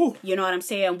 Ooh. You know what I'm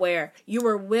saying? Where you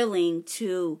were willing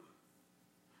to,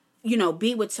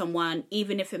 be with someone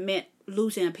even if it meant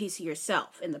losing a piece of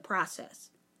yourself in the process.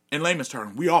 In layman's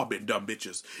terms, we all been dumb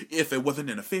bitches. If it wasn't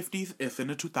in the 50s, it's in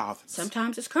the 2000s.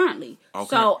 Sometimes it's currently. Okay.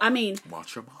 So, I mean...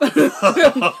 Watch your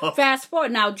mouth. Fast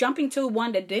forward. Now, jumping to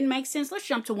one that didn't make sense, let's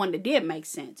jump to one that did make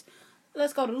sense.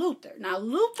 Let's go to Luther. Now,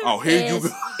 Luther here is... you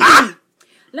go.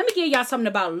 Let me give y'all something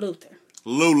about Luther.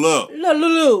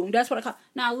 Lulu. That's what I call it.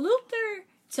 Now, Luther,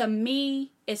 to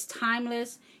me, is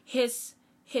timeless. His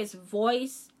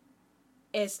voice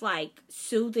is, like,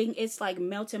 soothing. It's like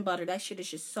melting butter. That shit is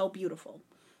just so beautiful.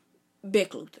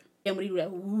 Big Luther. And when he do that,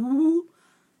 ooh,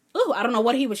 I don't know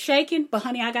what he was shaking, but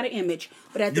honey, I got an image.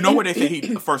 But at you know where they say he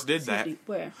first did that?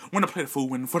 Where? When I played the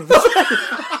fool in front of the...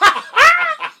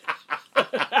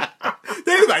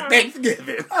 They was like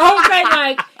Thanksgiving. Okay,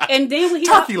 like, and then when he...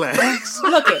 Turkey legs.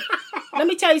 Look it. Let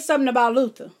me tell you something about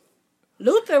Luther.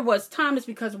 Luther was timeless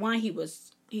because, one, he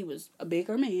was a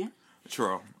bigger man.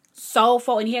 True.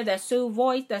 Soulful, and he had that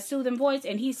soothing voice,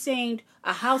 and he sang,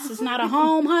 "A house is not a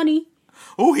home, honey."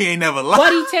 Oh, he ain't never lied.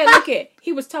 What he tell? Look it.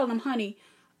 He was telling them, honey,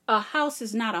 a house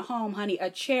is not a home, honey.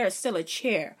 A chair is still a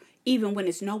chair, even when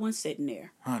there's no one sitting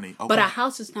there. Honey, okay. But a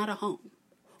house is not a home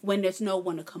when there's no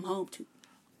one to come home to.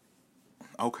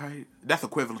 Okay, that's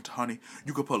equivalent to, honey,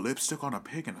 you could put lipstick on a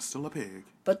pig and it's still a pig.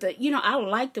 But I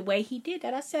like the way he did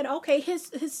that. I said, okay, his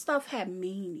stuff had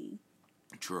meaning.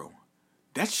 True.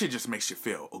 That shit just makes you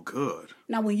feel good.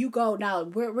 Now, when you go,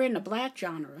 we're in the black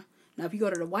genre. Now, if you go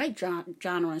to the white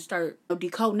genre and start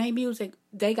decoding their music,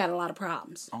 they got a lot of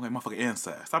problems. Okay, motherfucking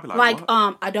incest. I'll be like,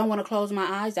 what? I Don't Want to Close My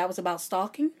Eyes. That was about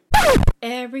stalking.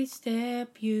 Every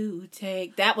step you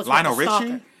take. That was Lionel with the Richie?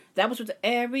 stalker. That was with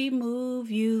every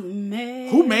move you make.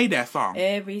 Who made that song?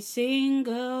 Every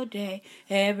single day,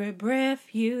 every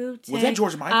breath you take. Was that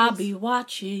George Michael? I'll be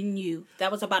watching you.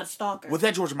 That was about a stalker. Was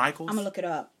that George Michael? I'm going to look it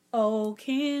up. Oh,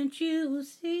 can't you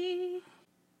see?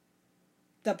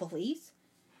 The Police?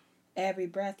 Every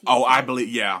breath you take. I believe,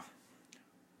 yeah.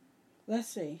 Let's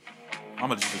see. I'm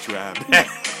going to just let you have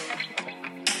that.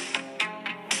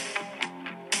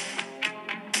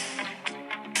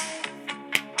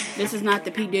 This is not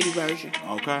the P. Diddy version.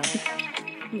 Okay.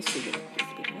 Let me speak it up.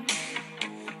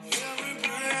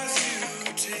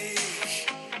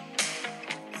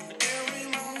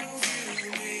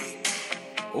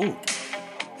 Ooh.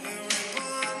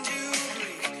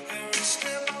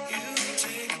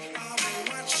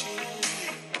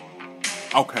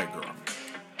 Okay, girl.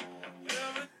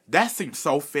 That seems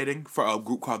so fitting for a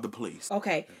group called The Police.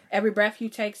 Okay, Every Breath You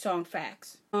Take song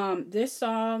facts. This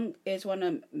song is one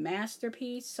of the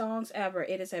masterpiece songs ever.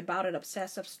 It is about an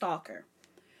obsessive stalker,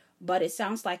 but it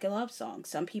sounds like a love song.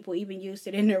 Some people even used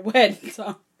it in their wedding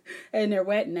song,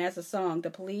 as a song. The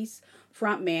Police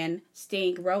frontman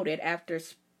Sting wrote it after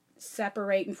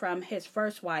separating from his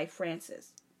first wife,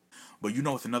 Frances. But you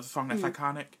know what's another song that's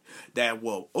iconic? That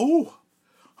will, ooh.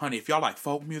 Honey, if y'all like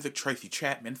folk music, Tracy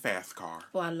Chapman, Fast Car.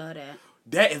 Oh, I love that.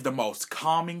 That is the most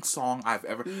calming song I've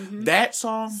ever... That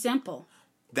song... Simple.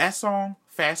 That song,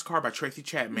 Fast Car by Tracy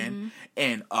Chapman,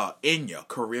 and Enya,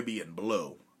 Caribbean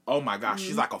Blue. Oh my gosh,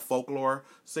 she's like a folklore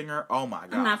singer. Oh my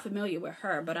god. I'm not familiar with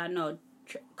her, but I know...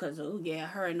 Because,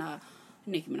 her and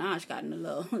Nicki Minaj got in a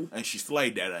little And she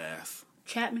slayed that ass.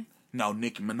 Chapman. No,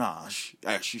 Nicki Minaj.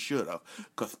 As she should have.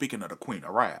 Because speaking of the queen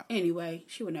of rap. Anyway,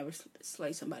 she would never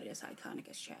slay somebody as iconic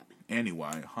as Chapman.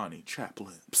 Anyway, honey, chap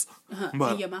lips.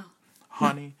 In your mouth.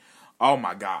 Honey, oh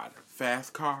my God.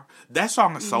 Fast Car. That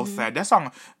song is so sad. That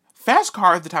song, Fast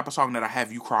Car is the type of song that I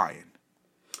have you crying.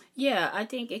 Yeah, I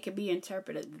think it could be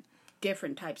interpreted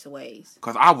different types of ways.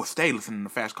 Because I would stay listening to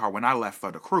Fast Car when I left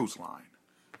for the cruise line.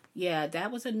 Yeah,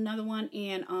 that was another one.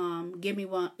 And give me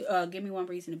one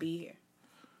reason to be here.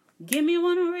 Give me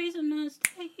one reason to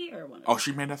stay here. Oh,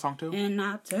 she made that song too? And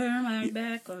I turn my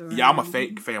back around. Yeah, I'm a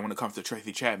fake fan when it comes to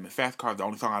Tracy Chapman. Fast Car is the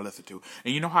only song I listen to.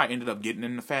 And you know how I ended up getting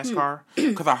in the Fast Car?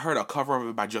 Because I heard a cover of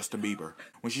it by Justin Bieber.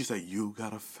 When she said, you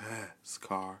got a fast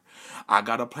car. I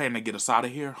got a plan to get us out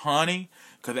of here, honey.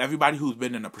 Because everybody who's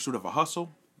been in the pursuit of a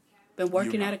hustle. Been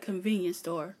working at a convenience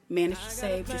store. Managed to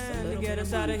save just a little bit. Get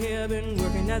us out of here. Been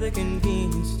working at the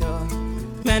convenience store.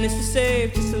 Managed to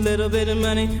save just a little bit of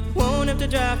money. Won't have to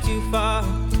drive too far.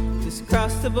 Just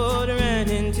cross the border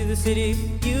and into the city.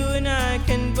 You and I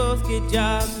can both get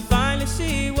jobs and finally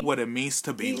see what it means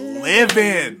to be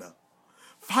living.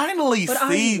 Finally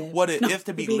see what it is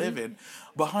to be living.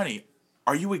 But honey,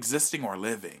 are you existing or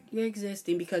living? You're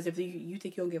existing because if you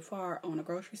think you'll get far on a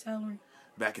grocery salary?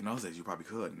 Back in those days, you probably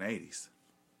could in the 80s.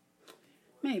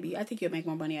 Maybe. I think you'll make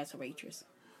more money as a waitress.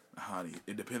 Honey,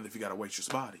 it depends if you got a waitress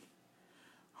body.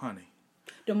 Honey.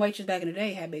 Them waitresses back in the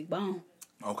day had big bone.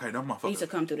 Okay, them motherfuckers. They used to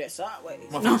come through there sideways.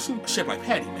 Motherfuckers shaped like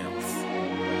Patty Mills.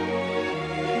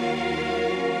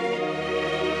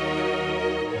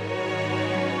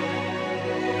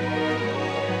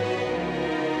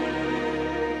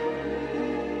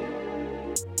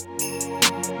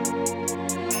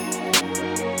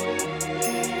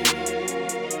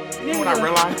 You know what I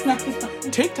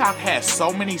realized? TikTok has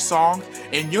so many songs,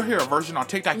 and you'll hear a version on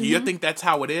TikTok, and you'll think that's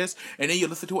how it is, and then you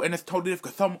listen to it, and it's totally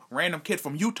different because some random kid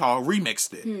from Utah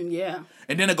remixed it. Yeah.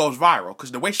 And then it goes viral,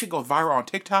 because the way shit goes viral on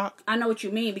TikTok, I know what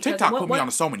you mean. Because TikTok put me on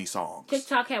to so many songs.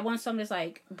 TikTok had one song that's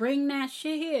like, bring that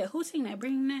shit here. Who sing that?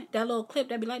 Bring that little clip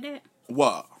that be like that?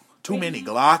 What? Too many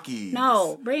Glockies.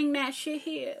 No, bring that shit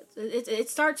here. It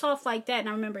starts off like that, and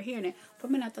I remember hearing it. For a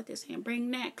minute, I thought this saying,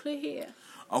 bring that clear here.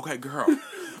 Okay, girl.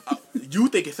 You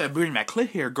think it said bring that clit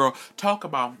here, girl. Talk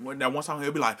about when that one song,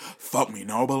 it'll be like, fuck me,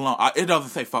 no baloney. It doesn't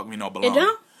say fuck me, no baloney. It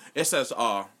don't? It says,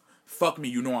 fuck me,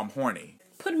 you know I'm horny.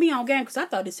 Put me on game, because I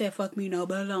thought it said fuck me, no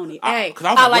baloney. Hey,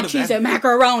 I like cheese and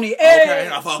macaroni. Hey. Okay,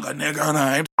 I fuck a nigga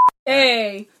named.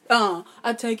 Hey,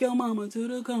 I take your mama to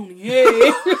the coney.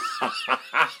 Hey.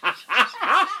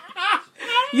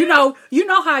 You know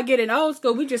how I get in old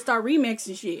school. We just start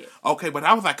remixing shit. Okay, but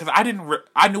I was like, because I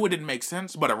knew it didn't make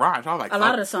sense, but it rhymes. I was like, a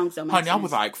lot of the songs don't make sense. Honey, I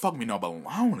was like, fuck me, no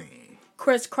baloney.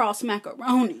 Crisscross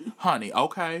macaroni. Honey,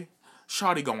 okay.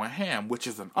 Shawty going ham, which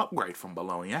is an upgrade from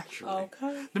bologna, actually.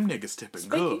 Okay. Them niggas tipping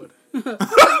good.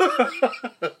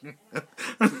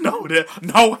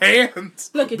 No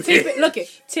hands. Look at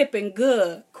tipping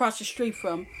good across the street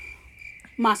from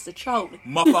Master Choli.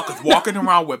 Motherfuckers walking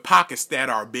around with pockets that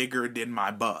are bigger than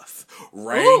my bus.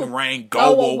 Rain,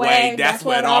 go away. That's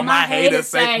what all my haters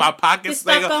say. My pockets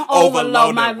stay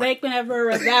overloaded. My vape never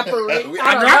evaporate.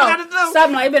 I don't know.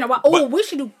 Something like been a while. Oh, we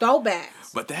should do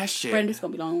throwbacks. But that shit, Brandon's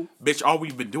gonna be long. Bitch, all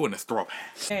we've been doing is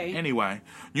throwbacks. Hey. Anyway,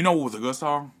 you know what was a good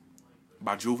song?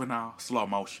 By Juvenile, Slow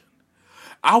Motion.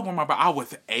 I remember I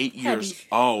was 8 years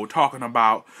old talking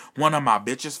about one of my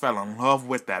bitches fell in love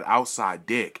with that outside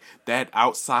dick. That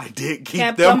outside dick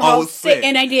keep them hoes sick.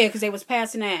 And they did, because they was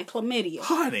passing that chlamydia.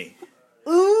 Honey.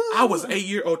 Ooh. I was 8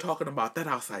 years old talking about that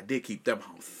outside dick keep them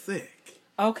hoes sick.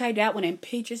 Okay, that one in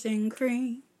Peaches and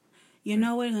Cream. You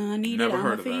know what I need. Never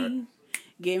heard of that.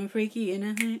 Getting freaky in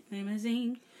a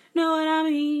limousine. Know what I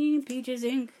mean? Peaches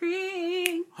and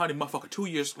cream. Honey, motherfucker, 2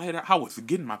 years later, I was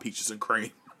getting my peaches and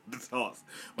cream.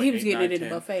 He was getting it in the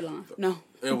buffet line. No.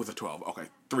 It was a 12. Okay,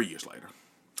 3 years later.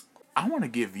 I want to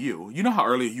give you know how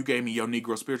earlier you gave me your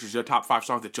Negro Spirituals, your top 5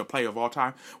 songs that you'll play of all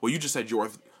time? Well, you just said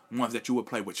yours, ones that you would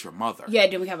play with your mother. Yeah,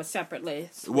 then we have a separate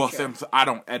list. Well, since I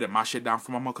don't edit my shit down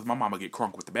for my mom, because my mama get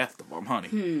crunk with the best of them,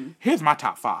 honey. Here's my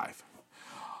top 5.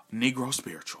 Negro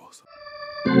Spirituals.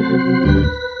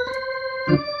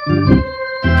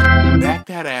 Back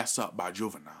That Ass Up by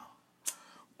Juvenile.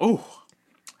 Ooh.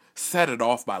 Set It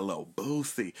Off by Lil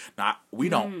Boosie. Now, we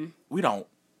don't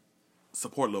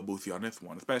support Lil Boosie on this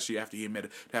one, especially after he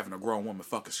admitted to having a grown woman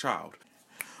fuck his child.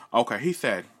 Okay, he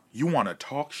said, you want to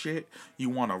talk shit? You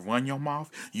want to run your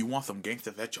mouth? You want some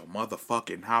gangsters at your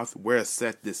motherfucking house? Where's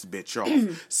Set This Bitch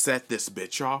Off? Set this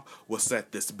bitch off? Well,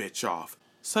 set this bitch off.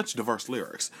 Such diverse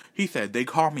lyrics. He said, they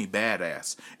call me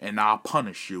badass, and I'll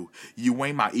punish you. You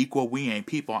ain't my equal, we ain't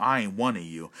people, I ain't one of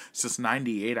you. Since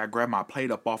 98, I grabbed my plate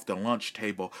up off the lunch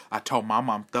table. I told my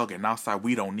mom thugging outside,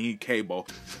 we don't need cable.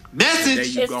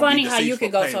 Message! It's funny how you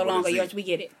could go so long on yours. We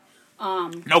get it.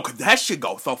 No, because that shit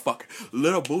go so fucking...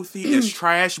 Little Boosie is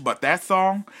trash, but that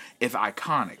song is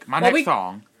iconic. My next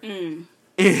song is...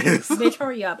 Bitch,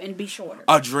 hurry up and be shorter.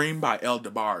 A Dream by El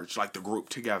DeBarge, like the group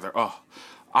together. Oh,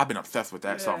 I've been obsessed with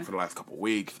that song for the last couple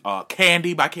weeks.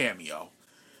 Candy by Cameo.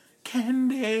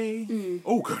 Candy.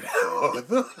 Oh, good.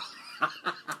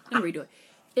 Let me redo it.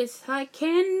 It's like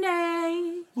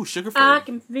candy. Ooh, sugar free. I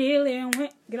can feel it when...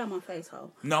 Get out my face,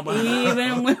 ho. No, but...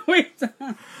 Even when we...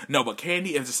 No, but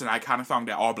Candy is just an iconic song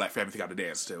that all black families got to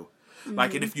dance to.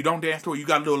 Like, and if you don't dance to it, you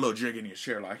got to do a little jig in your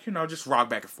chair. Like, you know, just rock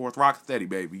back and forth. Rock steady,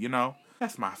 baby, you know?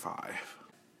 That's my 5.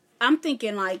 I'm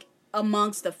thinking, like,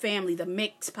 amongst the family, the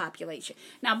mixed population.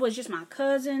 Now, if it was just my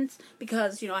cousins,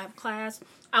 because, you know, I have class,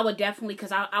 I would definitely,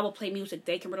 because I would play music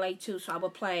they can relate to, so I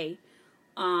would play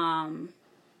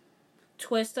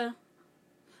Twister.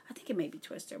 I think it may be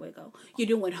Twister. We go. You're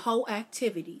doing whole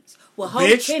activities. Well, whole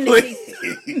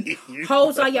tendencies.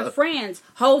 Hoes are your friends.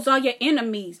 Hoes are your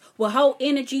enemies. With whole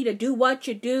energy to do what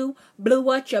you do. Blue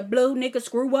what you blue. Nigga,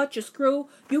 screw what you screw.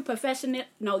 You perfecting it.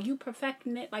 No, you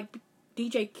perfecting it like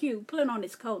DJ Q. Put it on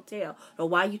his coattail. Or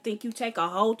why you think you take a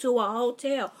hoe to a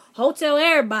hotel? Hotel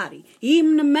everybody.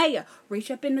 Even the mayor.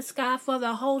 Reach up in the sky for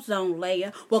the ozone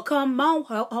layer. Well, come on,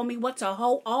 homie. What's a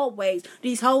hoe always?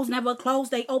 These hoes never close.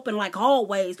 They open like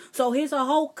hallways. So here's a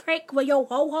whole cake for your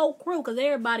whole crew. Because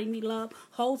everybody need love.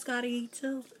 Hoes gotta eat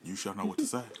too. You sure know what to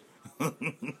say.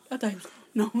 I thought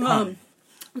no.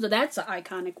 So that's an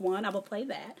iconic one. I will play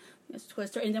that. It's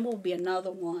Twister. And then what would be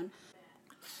another one?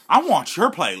 I want your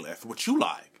playlist. What you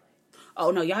like? Oh,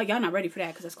 no. Y'all not ready for that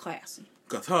because it's classy.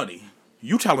 Because, honey,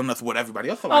 you telling us what everybody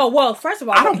else like. Oh, well, first of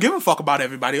all... I don't give a fuck about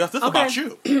everybody else. This is about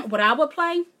you. What I would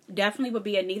play definitely would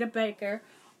be Anita Baker.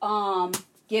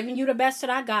 Giving you the best that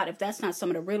I got, if that's not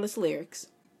some of the realest lyrics.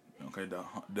 Okay,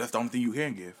 that's the only thing you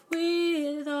can give.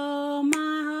 With all my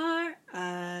heart,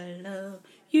 I love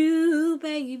you,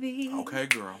 baby. Okay,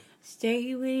 girl.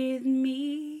 Stay with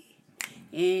me.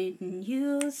 And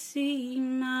you'll see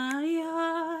my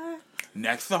heart.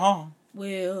 Next song.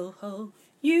 Will hold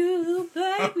you,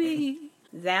 baby.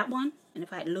 That one. And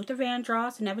if I had Luther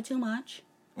Vandross, Never Too Much.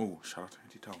 Oh, shout out to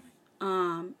Auntie Tony.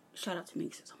 Shout out to me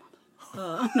because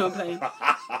I'm not playing.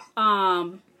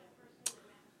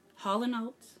 Hall &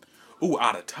 Oates. Ooh,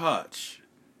 Out of Touch.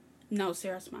 No,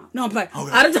 Sarah Smile. No, I'm playing.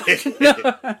 Okay. Out of Touch. No.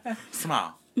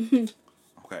 Smile.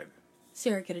 Okay.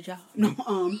 Sarah, get a job. No,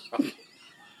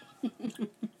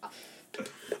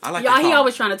 I like y'all, he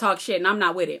always trying to talk shit, and I'm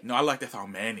not with it. No, I like that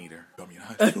song, Man Eater.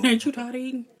 Ain't you tired of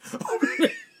eating?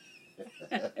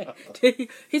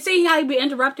 You see how he be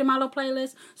interrupting my little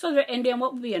playlist? So, and then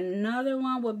what would be another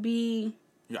one would be...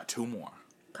 You got 2 more.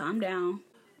 Calm down.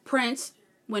 Prince,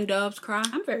 When Doves Cry.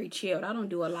 I'm very chilled. I don't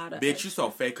do a lot of... Bitch, you so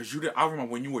fake, because I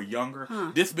remember when you were younger,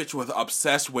 this bitch was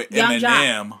obsessed with Young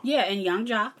Eminem. Jock. Yeah, and Young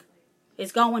Jock.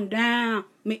 It's going down.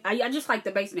 I just like the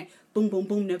bass in it. Boom, boom,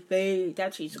 boom, the fade.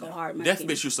 That shit used to go hard, man. That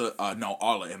bitch used to know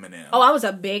all of Eminem. Oh, I was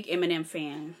a big Eminem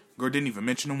fan. Girl didn't even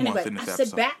mention him Anyway, once in this I episode.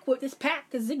 sit back with this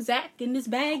pack of zigzag in this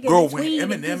bag. Girl, and when weed,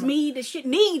 Eminem... it gives me the shit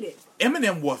needed.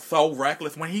 Eminem was so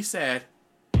reckless when he said...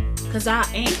 Because I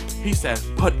ain't. He said,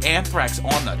 put anthrax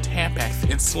on the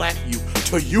Tampax and slap you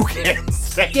till you can't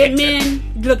say Didn't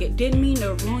mean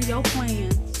to ruin your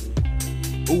plans.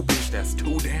 Ooh, bitch, that's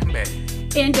too damn bad.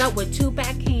 End up with 2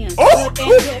 backhands. Oh, 2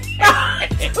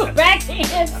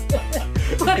 backhands.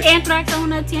 Put anthrax on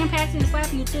the Tampax and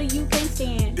slap you till you can't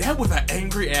stand. That was an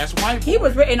angry ass white boy. He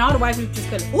was written, all the white people just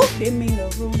couldn't. Didn't mean to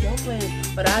ruin your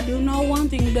plans. But I do know one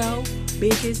thing though.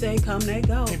 Bitches, they come, they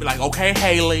go. He'd be like, okay,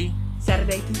 Haley.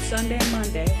 Saturday through Sunday,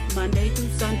 Monday through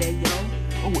Sunday, yo.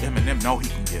 Oh, Eminem, know he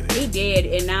can get it. He did,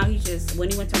 and now he just, when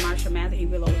he went to Marshall Mathers, he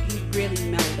really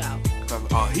mellowed out.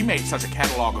 He made such a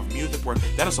catalog of music where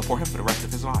that'll support him for the rest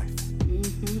of his life.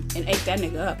 Mm-hmm. And ate that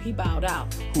nigga up. He bowed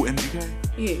out. Who, MGK?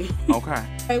 Yeah. Okay.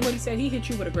 Hey, what he said, he hit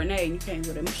you with a grenade and you came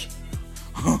with a machine.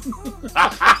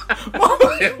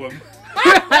 That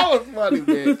was funny,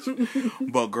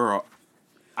 bitch. But girl,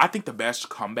 I think the best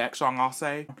comeback song I'll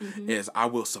say is I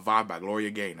Will Survive by Gloria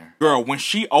Gaynor. Girl, when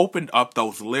she opened up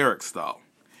those lyrics though,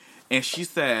 and she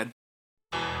said,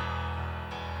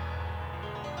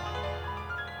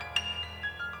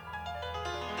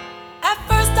 At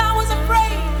first I was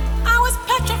afraid, I was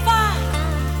petrified.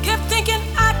 Kept thinking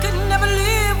I could never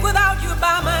live without you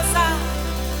by my side.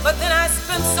 But then I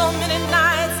spent so many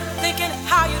nights thinking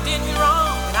how you did me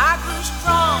wrong. And I grew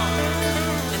strong,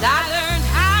 and I learned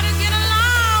how to get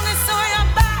along.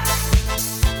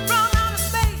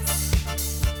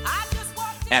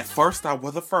 At first I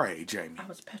was afraid, Jamie. I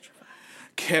was petrified.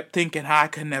 Kept thinking I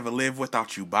could never live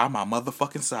without you by my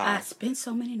motherfucking side. I spent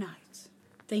so many nights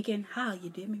thinking how you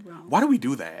did me wrong. Why do we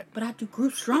do that? But I do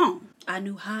group strong. I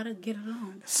knew how to get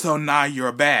along. So now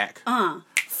you're back.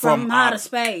 From outer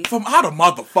space. From outer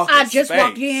motherfucking I just space.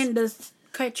 walked in to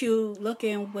catch you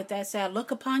looking with that sad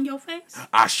look upon your face.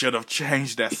 I should have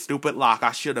changed that stupid lock.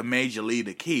 I should have made you leave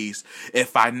the keys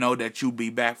if I know that you be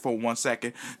back for 1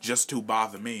 second just to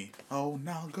bother me. Oh,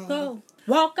 now go. Go.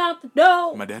 Walk out the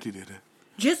door. My daddy did it.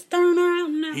 Just turn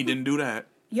around now. He didn't do that.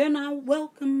 You're not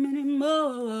welcome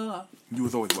anymore. You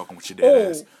was always welcome with your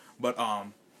dead ass. But,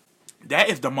 that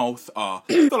is the most, I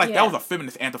feel like that was a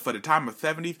feminist anthem for the time of the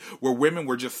 70s where women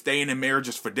were just staying in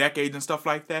marriages for decades and stuff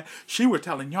like that. She was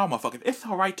telling y'all motherfuckers, it's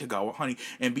all right to go, honey,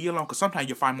 and be alone because sometimes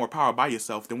you find more power by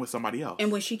yourself than with somebody else.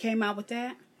 And when she came out with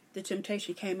that, The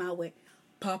Temptation came out with,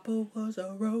 Papa was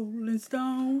a rolling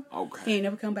stone. Okay. He ain't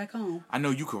never come back home. I know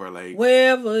you could relate.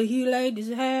 Wherever he laid his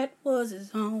hat was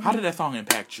his home. How did that song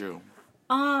impact you?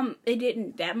 It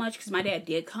didn't that much because my dad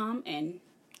did come and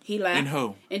he left. And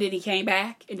who? And then he came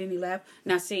back and then he left.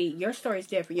 Now see, your story's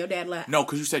different. Your dad left. No,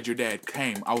 because you said your dad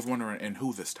came. I was wondering, and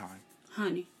who this time?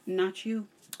 Honey, not you.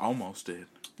 Almost did.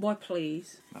 Boy,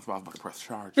 please. That's why I was about to press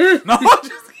charge. No, I'm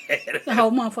just kidding. The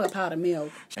whole motherfucker pot of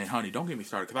milk. And honey, don't get me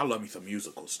started because I love me some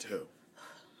musicals too.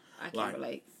 I can't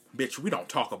relate. Bitch, we don't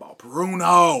talk about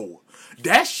Bruno.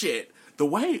 That shit, the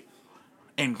way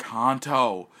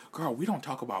Encanto. Girl, we don't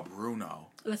talk about Bruno.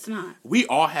 Let's not. We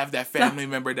all have that family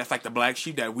member that's like the black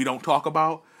sheep that we don't talk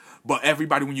about. But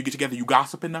everybody, when you get together, you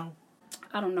gossiping though.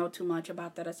 I don't know too much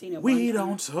about that. I seen it. We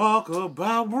don't talk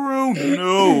about Bruno.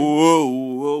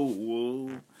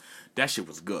 That shit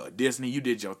was good. Disney, you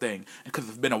did your thing. Because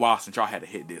it's been a while since y'all had to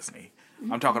hit Disney.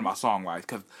 I'm talking about song-wise.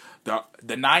 Because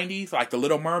the 90s, like The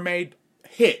Little Mermaid,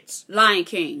 hits. Lion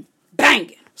King.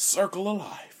 Banging. Circle of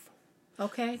Life.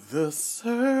 Okay. The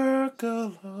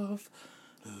Circle of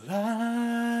Life. What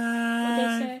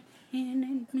they say?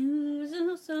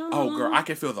 Oh, girl, I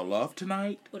Can Feel the Love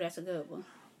Tonight. Oh, that's a good one.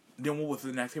 Then what was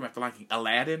the next game after Lion King?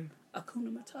 Aladdin.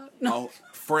 Akuna Matata. No.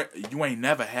 Oh, you ain't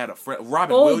never had a friend.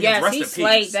 Robin Oh, Williams, yes, rest he in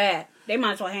slayed peace. that. They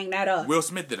might as well hang that up. Will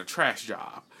Smith did a trash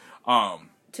job.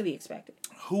 To be expected.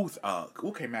 Who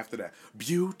came after that?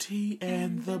 Beauty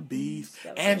and the Beast.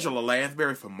 Angela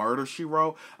Lansbury for Murder, She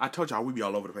Wrote. I told y'all we be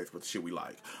all over the place with the shit we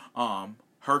like.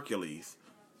 Hercules.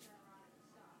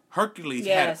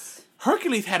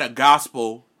 Hercules had a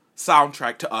gospel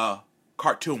soundtrack to a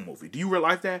cartoon movie. Do you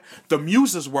realize that? The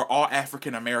muses were all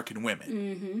African American women.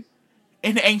 Mm-hmm.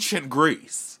 In ancient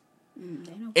Greece.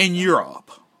 In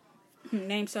Europe.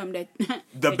 Name something that...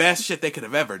 The best shit they could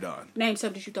have ever done. Name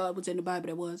something that you thought was in the Bible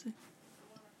that wasn't.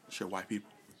 Sure, white people.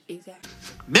 Exactly.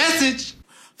 Message!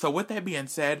 So with that being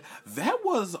said, that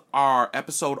was our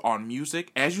episode on music.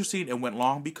 As you seen, it went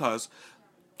long because,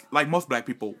 like most black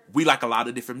people, we like a lot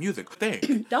of different music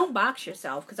things. Don't box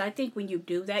yourself, because I think when you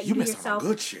do that, You do miss yourself some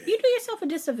good shit. You do yourself a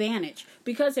disadvantage.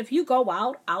 Because if you go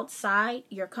outside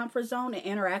your comfort zone and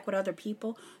interact with other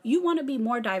people, you want to be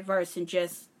more diverse than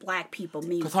just black people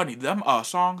music. Because, honey, them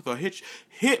songs will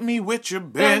hit me with your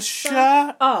best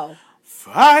shot. Oh.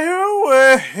 Fire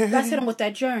away. Let's hit them with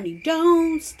that Journey.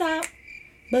 Don't stop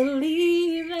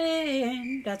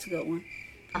believing. That's a good one.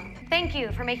 Thank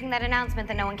you for making that announcement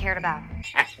that no one cared about.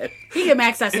 He can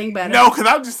Max I sing better. No, because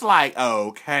I'm just like,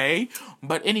 okay.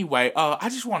 But anyway, I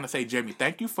just want to say, Jamie,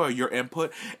 thank you for your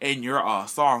input and your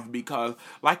songs because,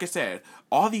 like I said,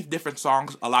 all these different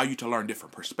songs allow you to learn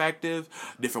different perspectives,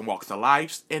 different walks of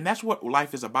life, and that's what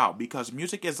life is about because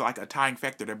music is like a tying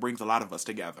factor that brings a lot of us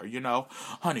together, you know?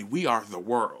 Honey, we are the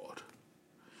world.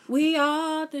 We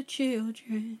are the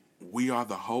children. We are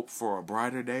the hope for a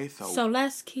brighter day, so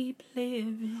let's keep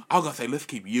living. I was going to say, let's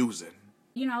keep using.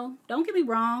 You know, don't get me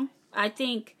wrong. I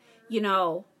think,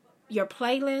 your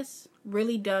playlist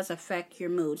really does affect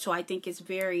your mood. So I think it's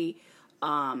very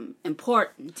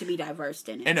important to be diverse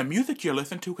in it. And the music you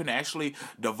listen to can actually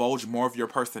divulge more of your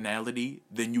personality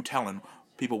than you telling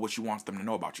people what you want them to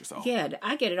know about yourself. Yeah,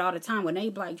 I get it all the time. When they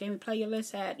be like, Jamie, play your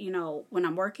list at, when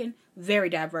I'm working, very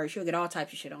diverse. You'll get all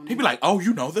types of shit on there. People be like, oh,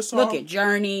 you know this song? Look at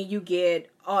Journey. You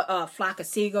get Flock of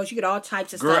Seagulls. You get all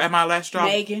types of stuff. Girl, at my last job.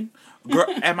 Megan. Girl,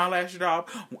 at my last job,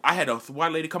 I had a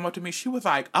white lady come up to me. She was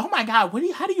like, oh my God,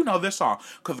 how do you know this song?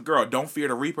 Because, girl, Don't Fear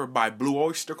the Reaper by Blue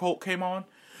Oyster Cult came on.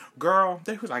 Girl,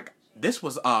 they was like, this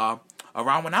was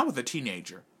around when I was a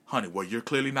teenager. Honey, well, you're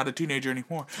clearly not a teenager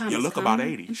anymore. You look about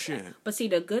 80. Shit. But see,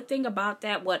 the good thing about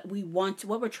that, what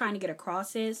we're trying to get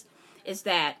across is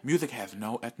that music has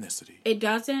no ethnicity. It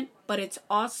doesn't, but it's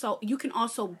also, you can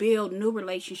also build new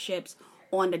relationships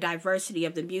on the diversity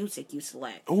of the music you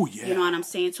select. Oh, yeah. You know what I'm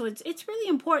saying? So it's really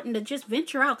important to just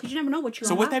venture out because you never know what you're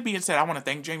So gonna with that being said, I want to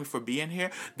thank Jamie for being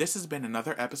here. This has been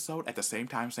another episode at the same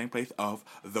time, same place of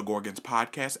The Gorgons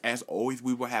Podcast. As always,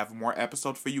 we will have more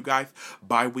episodes for you guys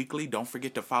bi-weekly. Don't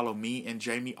forget to follow me and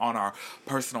Jamie on our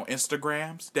personal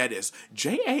Instagrams. That is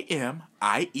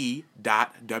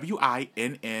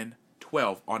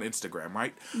JAMIE.WINN12 on Instagram,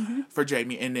 right? Mm-hmm. For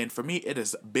Jamie. And then for me, it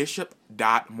is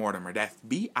Bishop.Mortimer. That's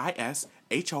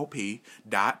BISHOP.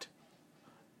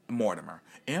 Mortimer.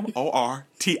 MORTIMER.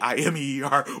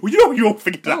 Well, you don't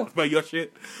forget to spell your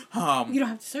shit. You don't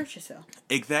have to search yourself.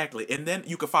 Exactly. And then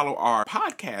you can follow our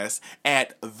podcast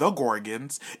at The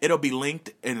Gorgons. It'll be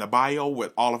linked in the bio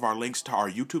with all of our links to our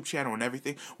YouTube channel and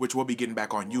everything, which we'll be getting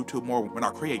back on YouTube more when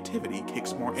our creativity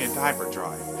kicks more into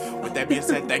hyperdrive. With that being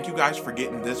said, thank you guys for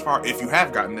getting this far. If you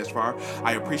have gotten this far,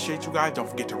 I appreciate you guys. Don't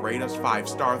forget to rate us 5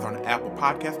 stars on Apple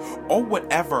Podcasts or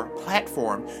whatever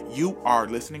platform you are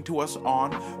listening to us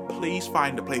on. Please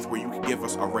find a place where you can give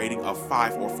us a rating of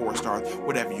 5 or 4 stars,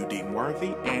 whatever you deem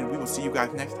worthy. And we will see you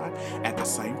guys next time at the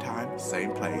same time,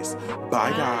 same place.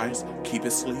 Bye, guys. Keep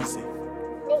it sleazy.